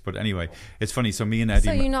topics. But anyway, it's funny. So me and Eddie.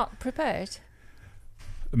 So you're not prepared.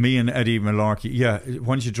 Me and Eddie Malarkey. Yeah.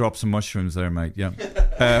 Why don't you drop some mushrooms there, mate? Yeah.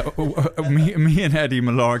 Me and Eddie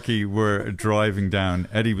Malarkey were driving down.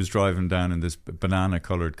 Eddie was driving down in this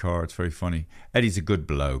banana-coloured car. It's very funny. Eddie's a good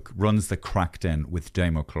bloke. Runs the Crack Den with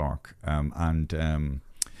Damo Clark.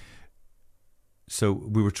 So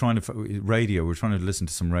we were trying to radio. We were trying to listen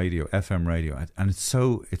to some radio, FM radio, and it's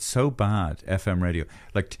so bad. FM radio,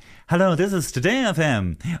 like, hello, this is Today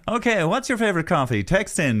FM. Okay, what's your favorite coffee?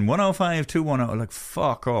 Text in 105-210. Like,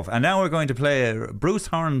 fuck off. And now we're going to play Bruce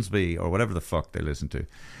Hornsby or whatever the fuck they listen to.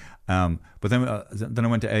 But then I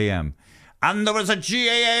went to AM. And there was a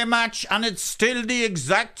GAA match, and it's still the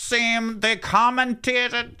exact same. They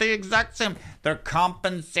commentated the exact same. They're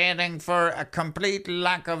compensating for a complete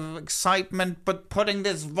lack of excitement, but putting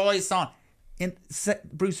this voice on.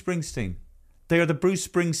 Bruce Springsteen. They are the Bruce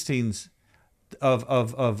Springsteens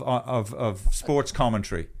of sports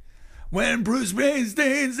commentary. When Bruce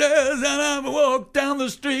Springsteen says, and I walked down the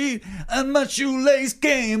street and my shoelace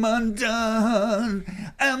came undone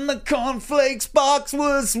and the cornflakes box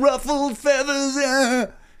was ruffled feathers,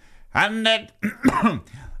 and that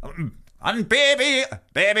and baby,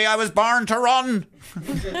 I was born to run.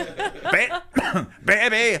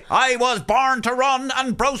 Baby, I was born to run,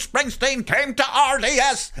 and Bruce Springsteen came to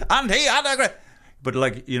RDS and he had a great... But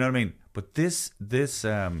like, you know what I mean? But this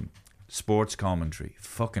sports commentary,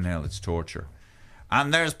 fucking hell, it's torture.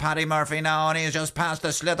 And there's Paddy Murphy now, and he's just passed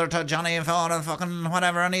the slither to Johnny Ford and fucking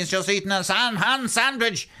whatever, and he's just eating a ham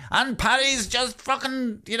sandwich, and Paddy's just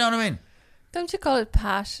fucking, you know what I mean? Don't you call it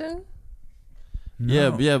passion?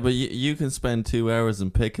 No. Yeah, but you can spend 2 hours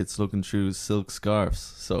in pickets looking through silk scarves,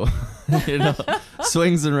 so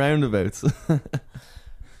swings and roundabouts.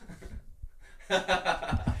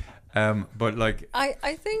 But like,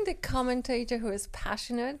 I think the commentator who is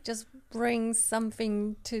passionate just brings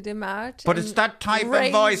something to the match. But it's that type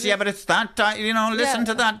of voice. Yeah, but it's that type. Listen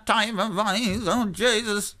to that type of voice. Oh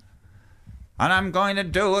Jesus! And I'm going to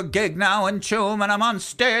do a gig now in Tuam, and I'm on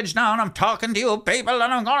stage now, and I'm talking to you people,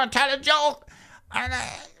 and I'm going to tell a joke, and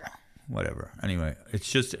whatever. Anyway,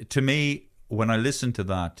 it's just, to me, when I listen to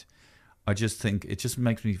that, I just think it just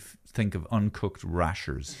makes me think of uncooked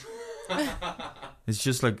rashers. It's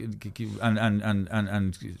just like and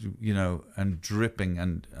dripping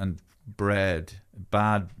and bread,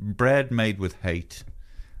 bad bread made with hate,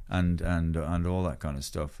 and all that kind of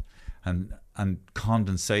stuff, and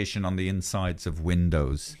condensation on the insides of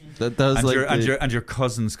windows. That does, and your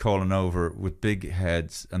cousins calling over with big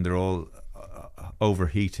heads, and they're all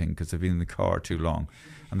overheating because they've been in the car too long.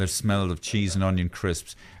 And there's smell of cheese and onion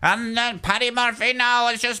crisps. And then Paddy Murphy now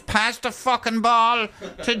has just passed the fucking ball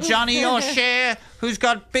to Johnny O'Shea, who's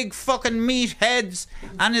got big fucking meat heads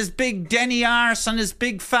and his big Denny arse and his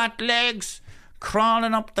big fat legs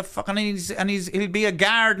crawling up the fucking... He'll be a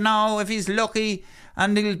guard now if he's lucky,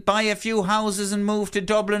 and he'll buy a few houses and move to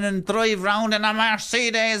Dublin and drive round in a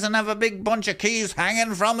Mercedes and have a big bunch of keys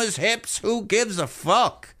hanging from his hips. Who gives a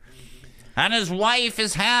fuck? And his wife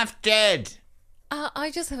is half dead.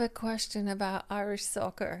 I just have a question about Irish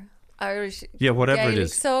soccer. Whatever Gaelic it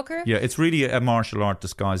is. Soccer. Yeah, it's really a martial art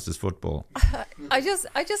disguised as football. I just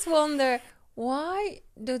wonder, why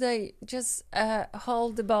do they just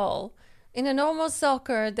hold the ball? In a normal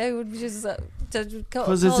soccer, they would just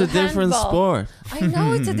because it's a different sport. I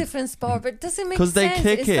know it's a different sport, but does it make sense? Because they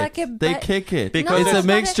kick it. Like they kick it. Because it's a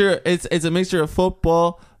mixture. It's a mixture of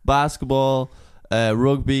football, basketball,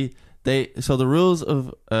 rugby. So the rules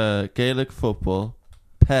of Gaelic football,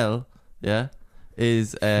 Pell,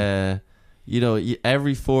 is every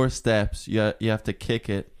 4 steps you have to kick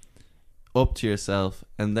it up to yourself,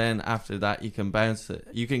 and then after that you can bounce it.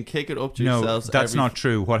 You can kick it up to yourself. No, that's not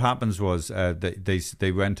true. What happens was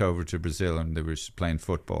they went over to Brazil and they were playing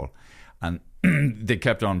football, and they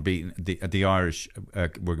kept on beating the Irish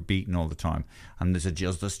were beaten all the time, and they said,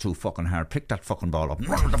 "Just that's too fucking hard. Pick that fucking ball up, and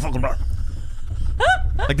run with the fucking ball."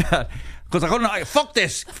 Like that, because I couldn't. Fuck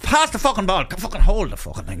this! Pass the fucking ball. Fucking hold the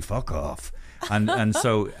fucking thing. Fuck off. And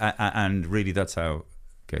so and really, that's how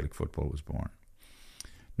Gaelic football was born.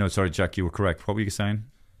 No, sorry, Jack, you were correct. What were you saying?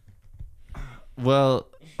 Well,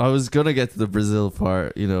 I was gonna get to the Brazil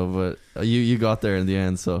part, but you got there in the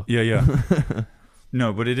end. So yeah.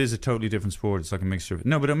 No, but it is a totally different sport. It's like a mixture of...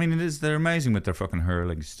 No, but I mean, it is... They're amazing with their fucking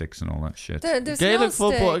hurling sticks and all that shit. There's Gaelic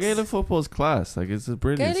football. Gaelic football's class. Like, it's a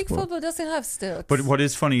brilliant Gaelic sport. football doesn't have sticks. But what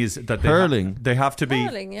is funny is that hurling. They have to be...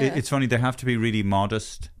 Hurling, yeah. It's funny, they have to be really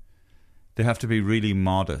modest. They have to be really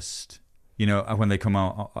modest. When they come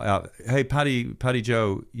out, hey, Paddy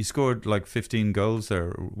Joe, you scored like 15 goals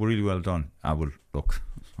there. Really well done. Well, look.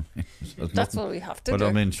 That's what we have to do. But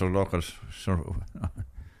I mean, look at...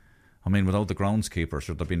 I mean, without the groundskeeper,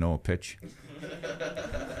 should there be no pitch? Do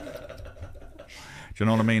you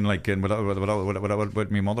know what I mean? Like, without with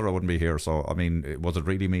my mother, I wouldn't be here. So, I mean, was it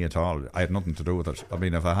really me at all? I had nothing to do with it. I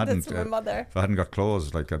mean, if I hadn't, That's my mother. If I hadn't got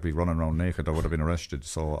clothes, like I'd be running around naked, I would have been arrested.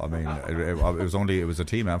 So, I mean, it was a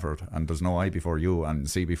team effort, and there's no I before you and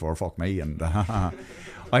C before fuck me. And I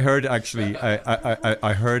heard actually,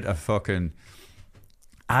 I heard a fucking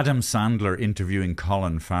Adam Sandler interviewing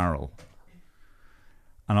Colin Farrell.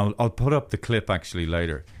 And I'll put up the clip actually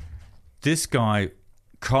later. This guy,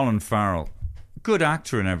 Colin Farrell, good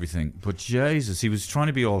actor and everything, but Jesus, he was trying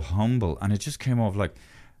to be all humble, and it just came off like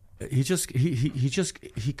he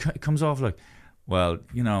comes off like, well,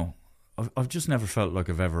 I've just never felt like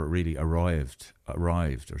I've ever really arrived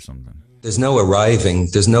or something. There's no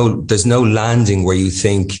arriving. There's no landing where you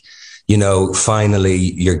think, finally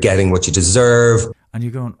you're getting what you deserve. And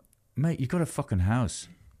you're going, mate, you got a fucking house.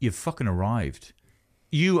 You've fucking arrived.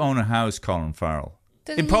 You own a house, Colin Farrell.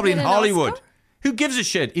 Probably in Hollywood. Oscar? Who gives a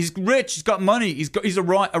shit? He's rich. He's got money. He's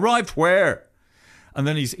arrived where? And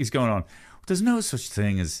then he's going on. There's no such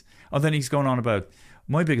thing as. Oh, then he's going on about.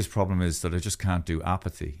 My biggest problem is that I just can't do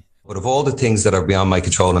apathy. But of all the things that are beyond my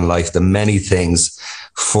control in life, the many things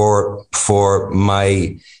for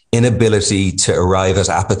my inability to arrive at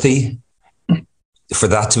apathy, for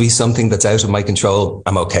that to be something that's out of my control,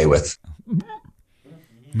 I'm okay with.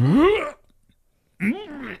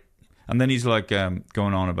 And then he's like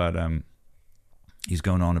going on about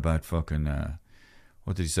fucking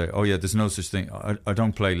what did he say? Oh yeah, there's no such thing. I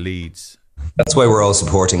don't play leads. That's why we're all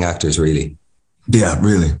supporting actors, really. Yeah,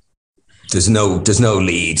 really. There's no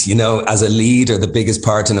lead. As a lead or the biggest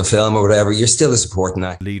part in a film or whatever, you're still a supporting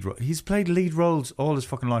actor. He's played lead roles all his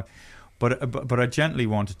fucking life. But I gently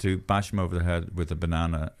wanted to bash him over the head with a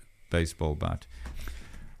banana baseball bat.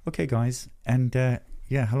 Okay, guys, and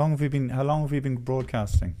yeah, how long have we been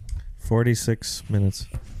broadcasting? 46 minutes.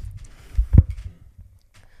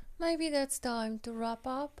 Maybe that's time to wrap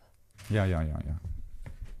up. Yeah.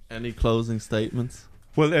 Any closing statements?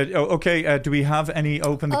 Well, okay. Do we have any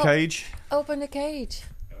open the cage? Open the cage.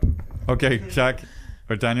 Okay, Jack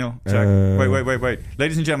or Daniel. Jack. Wait.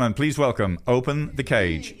 Ladies and gentlemen, please welcome Open the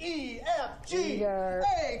Cage.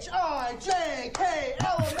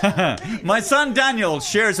 My son Daniel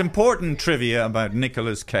shares important trivia about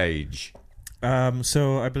Nicolas Cage.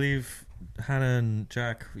 So I believe Hannah and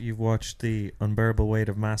Jack, you've watched The Unbearable Weight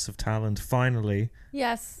of Massive Talent finally.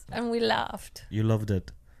 Yes, and we laughed. You loved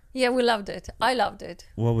it. Yeah, we loved it. I loved it.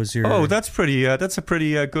 What was your? Oh, that's pretty. That's a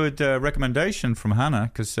pretty good recommendation from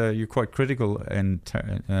Hannah, because you're quite critical in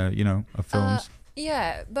of films.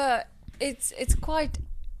 Yeah, but it's quite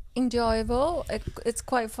enjoyable. It's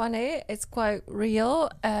quite funny. It's quite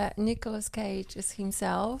real. Nicolas Cage is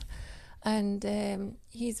himself, and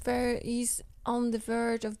he's on the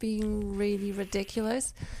verge of being really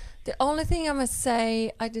ridiculous. The only thing I must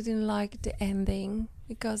say, I didn't like the ending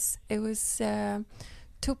because it was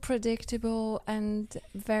too predictable and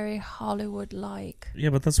very Hollywood-like.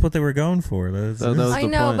 Yeah, but that's what they were going for. That I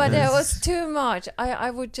know, point. But it was too much.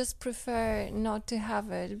 I would just prefer not to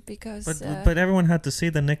have it because. But everyone had to see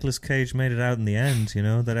that Nicolas Cage made it out in the end.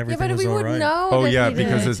 That everything was all right. Know oh that yeah,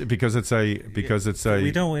 because it's a because it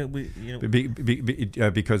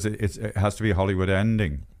has to be a Hollywood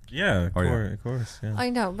ending. Yeah, of course. Yeah.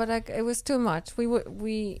 I know, but it was too much.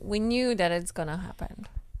 We knew that it's gonna happen.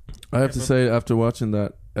 I have to say, after watching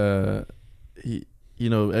that,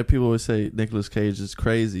 people always say Nicolas Cage is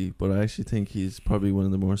crazy, but I actually think he's probably one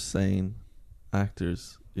of the more sane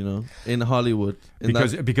actors, in Hollywood.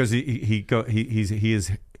 Because he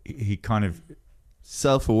kind of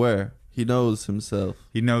self-aware. He knows himself.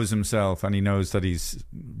 And he knows that he's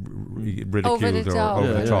ridiculed or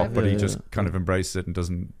over the top, but he just kind of embraces it and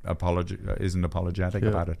isn't apologetic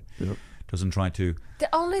about it. Yep. doesn't try to The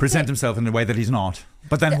only present thing- himself in a way that he's not.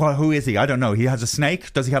 But then, who is he? I don't know. He has a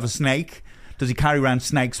snake. Does he have a snake? Does he carry around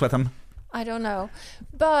snakes with him? I don't know.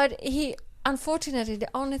 But unfortunately, the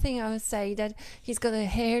only thing I would say that he's got a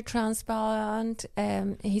hair transplant,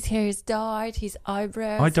 his hair is dyed, his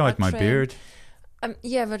eyebrows I dyed are my trimmed. beard.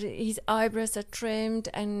 Yeah, but his eyebrows are trimmed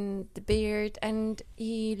and the beard, and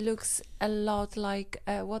he looks a lot like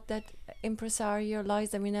what that impresario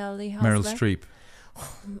Liza Minnelli husband. Meryl Streep.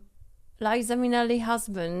 Liza Minnelli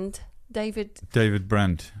husband, David. David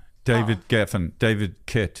Brent. David Geffen. David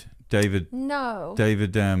Kitt. David. No.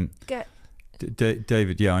 David. Get.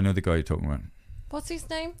 David. Yeah, I know the guy you're talking about. What's his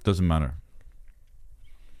name? Doesn't matter.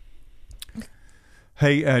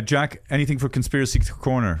 Hey, Jack. Anything for Conspiracy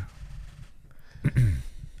Corner?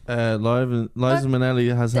 Liza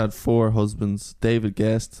Minnelli has had 4 husbands. David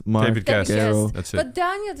Guest, Mark David Guest. Gero. That's it. But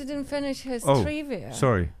Daniel didn't finish his trivia.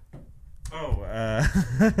 Sorry. Well,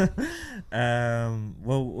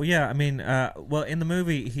 yeah. I mean, well, in the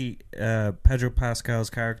movie, Pedro Pascal's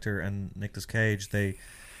character and Nicolas Cage, they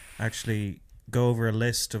actually go over a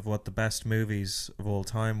list of what the best movies of all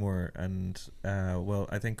time were, and well,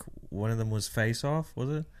 I think one of them was Face Off, was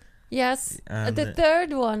it? Yes, And the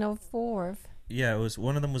third one or fourth. Yeah, it was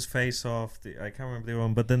one of them was Face Off. I can't remember the other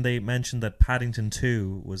one, but then they mentioned that Paddington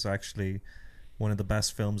 2 was actually one of the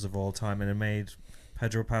best films of all time, and it made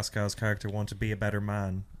Pedro Pascal's character want to be a better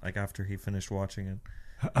man, like after he finished watching it.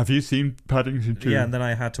 Have you seen Paddington 2? Yeah, and then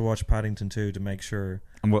I had to watch Paddington 2 to make sure.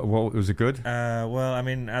 And what was it good? Well, I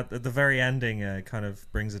mean, at the very ending, it kind of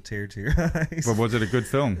brings a tear to your eyes. But was it a good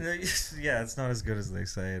film? Yeah, it's not as good as they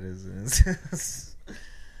say it is.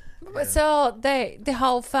 So the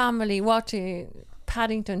whole family watching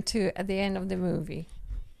Paddington 2 at the end of the movie.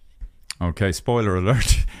 Okay, spoiler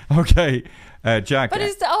alert. Okay, Jack. But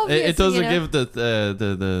it's obvious. It doesn't give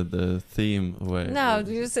the theme away. No,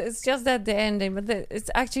 it's just at the ending. But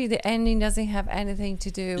it's actually the ending doesn't have anything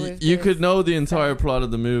to do with. You could know the entire plot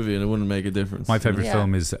of the movie and it wouldn't make a difference. My favorite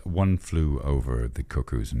film is One Flew Over the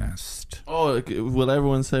Cuckoo's Nest. Oh, will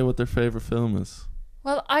everyone say what their favorite film is?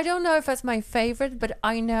 Well, I don't know if that's my favorite, but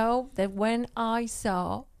I know that when I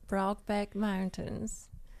saw Brokeback Mountains,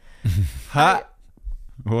 What?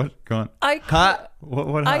 Go on. I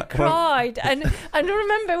cried, and I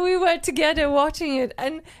remember we were together watching it,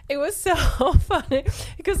 and it was so funny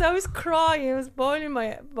because I was crying, I was bawling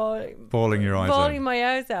your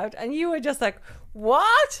eyes out, and you were just like,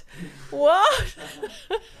 "What? What?"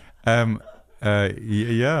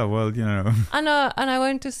 Yeah, well, you know. And I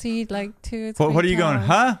went to see it like 2 or 3 What are you times. going,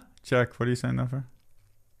 huh? Jack, what are you saying that for?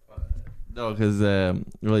 No, because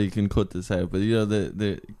well, you can cut this out, but you know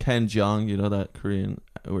the Ken Jeong, you know that Korean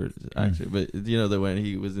word actually, but you know that when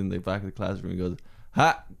he was in the back of the classroom, he goes,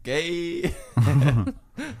 "Ha, gay."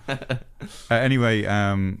 Anyway,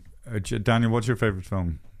 Daniel, what's your favorite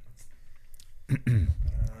film? I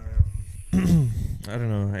don't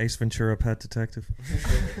know, Ace Ventura: Pet Detective.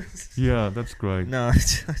 Yeah, that's great. No, I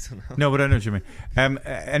don't know. No, but I know what you mean.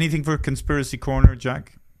 Anything for Conspiracy Corner,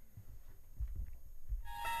 Jack?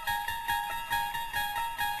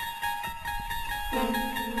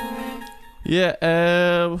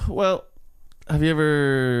 Yeah. Well, have you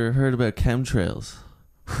ever heard about chemtrails?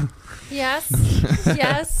 Yes.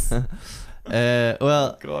 Yes.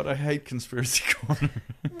 Well, God, I hate Conspiracy Corner.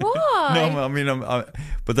 Why? No, I mean,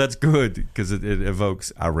 but that's good because it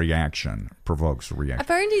evokes a reaction, provokes a reaction.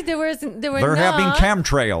 Apparently, there have been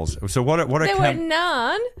chemtrails. So what are there were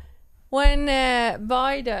none when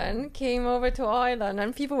Biden came over to Ireland,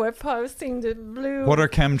 and people were posting the blue. What are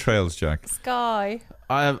chemtrails, Jack? Sky.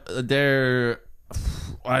 I don't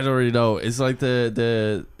really know. It's like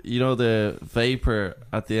the you know the vapor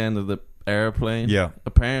at the end of the airplane. Yeah.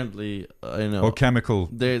 Apparently, you know. Or chemical.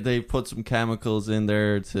 They put some chemicals in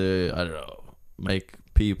there to, I don't know, make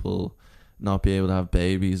people not be able to have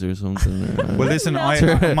babies or something. Well, listen, my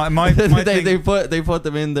they put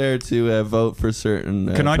them in there to vote for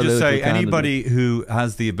certain. Can I just say, candidates. anybody who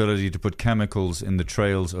has the ability to put chemicals in the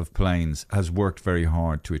trails of planes has worked very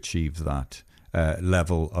hard to achieve that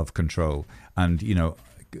level of control. And you know,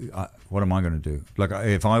 what am I going to do? Like,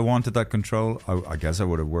 if I wanted that control, I guess I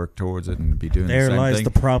would have worked towards it and be doing the same thing. There lies the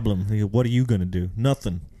problem. What are you going to do?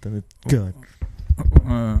 Nothing. Then it's good.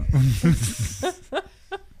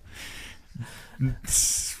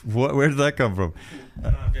 Where did that come from?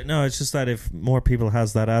 No, it's just that if more people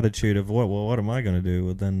has that attitude of what am I going to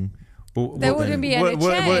do? Then there wouldn't be any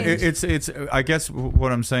change. It's. I guess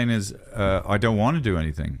what I'm saying is, I don't want to do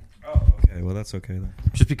anything. Okay, well that's okay then.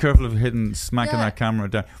 Just be careful of smacking that camera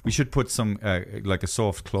down. We should put some like a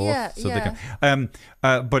soft cloth they can.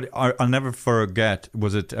 But I'll never forget.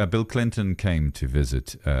 Was it Bill Clinton came to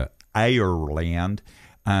visit Ireland.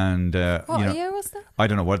 And what you know, year was that? I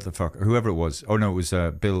don't know what the fuck, whoever it was. Oh no, it was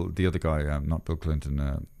Bill, the other guy, not Bill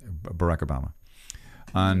Clinton, Barack Obama.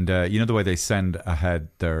 And you know the way they send ahead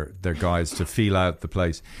their guys to feel out the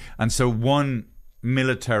place. And so one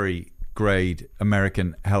military grade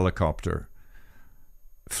American helicopter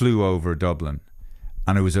flew over Dublin,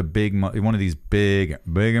 and it was a big one of these big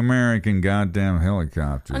American goddamn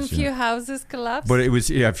helicopters. And a few houses collapsed. But it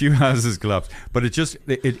was a few houses collapsed. But it just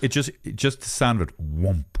the sound of it,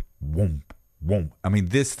 whoomp, whoomp, whoomp. I mean,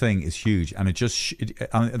 this thing is huge, and it just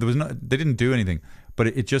there was they didn't do anything, but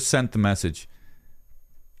it just sent the message.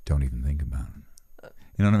 Don't even think about it.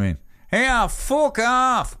 You know what I mean? Hey, fuck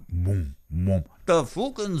off! Boom, boom. The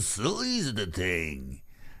fucking size of the thing.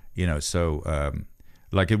 You know, so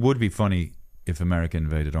like it would be funny if America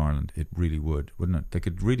invaded Ireland. It really would, wouldn't it? They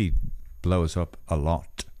could really blow us up a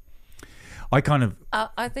lot. I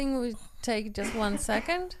think we take just 1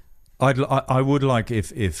 second. I would like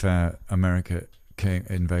if America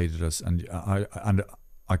invaded us, and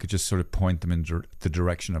I could just sort of point them in the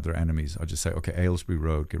direction of their enemies. I'd just say, okay, Aylesbury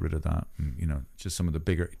Road, get rid of that. And, you know, just some of the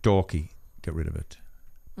bigger... Dalkey, get rid of it.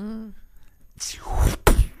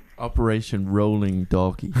 Operation Rolling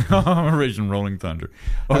Dalkey. Operation Rolling Thunder.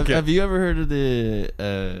 Okay. Have you ever heard of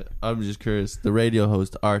the... I'm just curious, the radio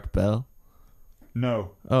host Art Bell?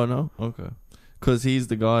 No. Oh, no? Okay. Because he's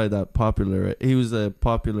the guy that he was a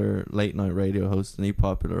popular late night radio host, and he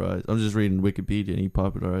popularized, I'm just reading Wikipedia, and he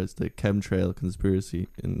popularized the chemtrail conspiracy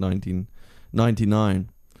in 1999.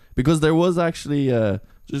 Because there was actually,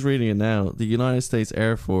 just reading it now, the United States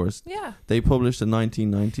Air Force, they published a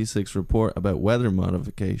 1996 report about weather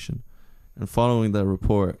modification. And following that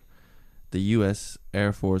report, the U.S.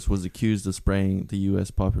 Air Force was accused of spraying the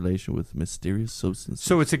U.S. population with mysterious substances.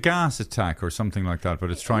 So it's a gas attack or something like that, but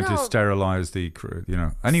it's trying to sterilize the crew, you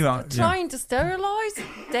know. Anyway, trying to sterilize?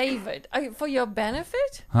 David, for your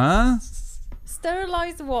benefit? Huh?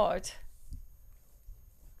 Sterilize what?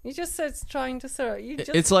 You just said it's trying to sterilize.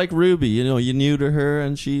 It's like Ruby, you know, you neuter her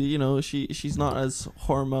and she, you know, she's not as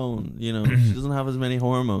hormone, you know. She doesn't have as many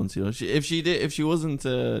hormones, you know. If she wasn't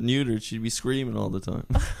neutered, she'd be screaming all the time.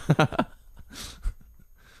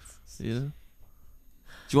 Yeah. Do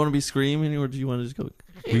you want to be screaming, or do you want to just go?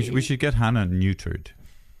 We should get Hannah neutered.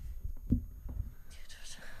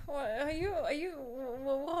 What are you?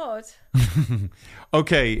 What?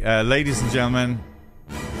 Okay, ladies and gentlemen.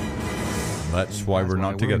 That's why we're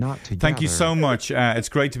not together. Thank you so much. It's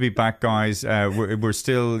great to be back, guys. We're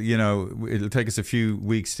still, you know, it'll take us a few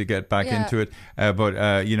weeks to get back into it.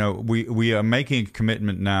 But you know, we are making a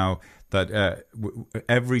commitment now that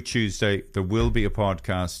every Tuesday there will be a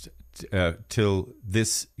podcast till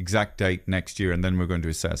this exact date next year, and then we're going to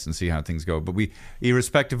assess and see how things go. But we,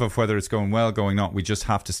 irrespective of whether it's going well, going not, we just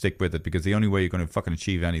have to stick with it, because the only way you're going to fucking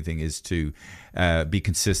achieve anything is to be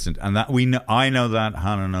consistent. And that we know, I know that,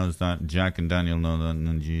 Hannah knows that, Jack and Daniel know that,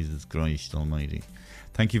 and Jesus Christ Almighty.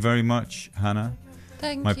 Thank you very much, Hannah.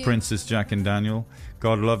 Thank My you. princess, Jack and Daniel.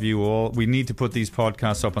 God love you all. We need to put these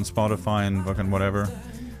podcasts up on Spotify and fucking whatever.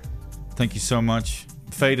 Thank you so much.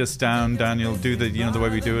 Fade us down, Daniel. Do the way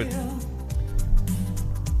we do it.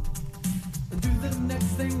 Do the next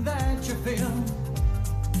thing that you feel.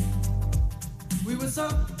 We were so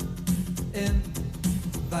in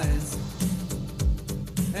phase,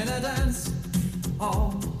 and I danced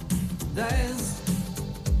all days.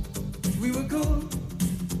 We were cool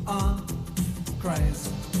on craze.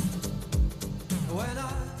 When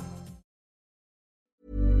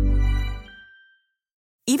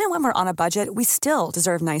Even when we're on a budget, we still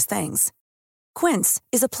deserve nice things. Quince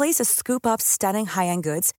is a place to scoop up stunning high-end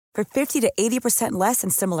goods for 50 to 80% less than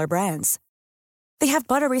similar brands. They have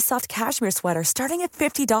buttery soft cashmere sweaters starting at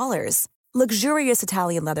 $50, luxurious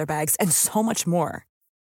Italian leather bags, and so much more.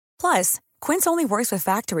 Plus, Quince only works with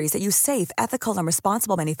factories that use safe, ethical, and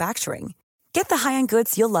responsible manufacturing. Get the high-end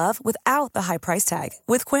goods you'll love without the high price tag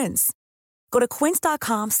with Quince. Go to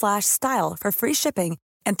quince.com/style for free shipping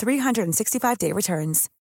and 365-day returns.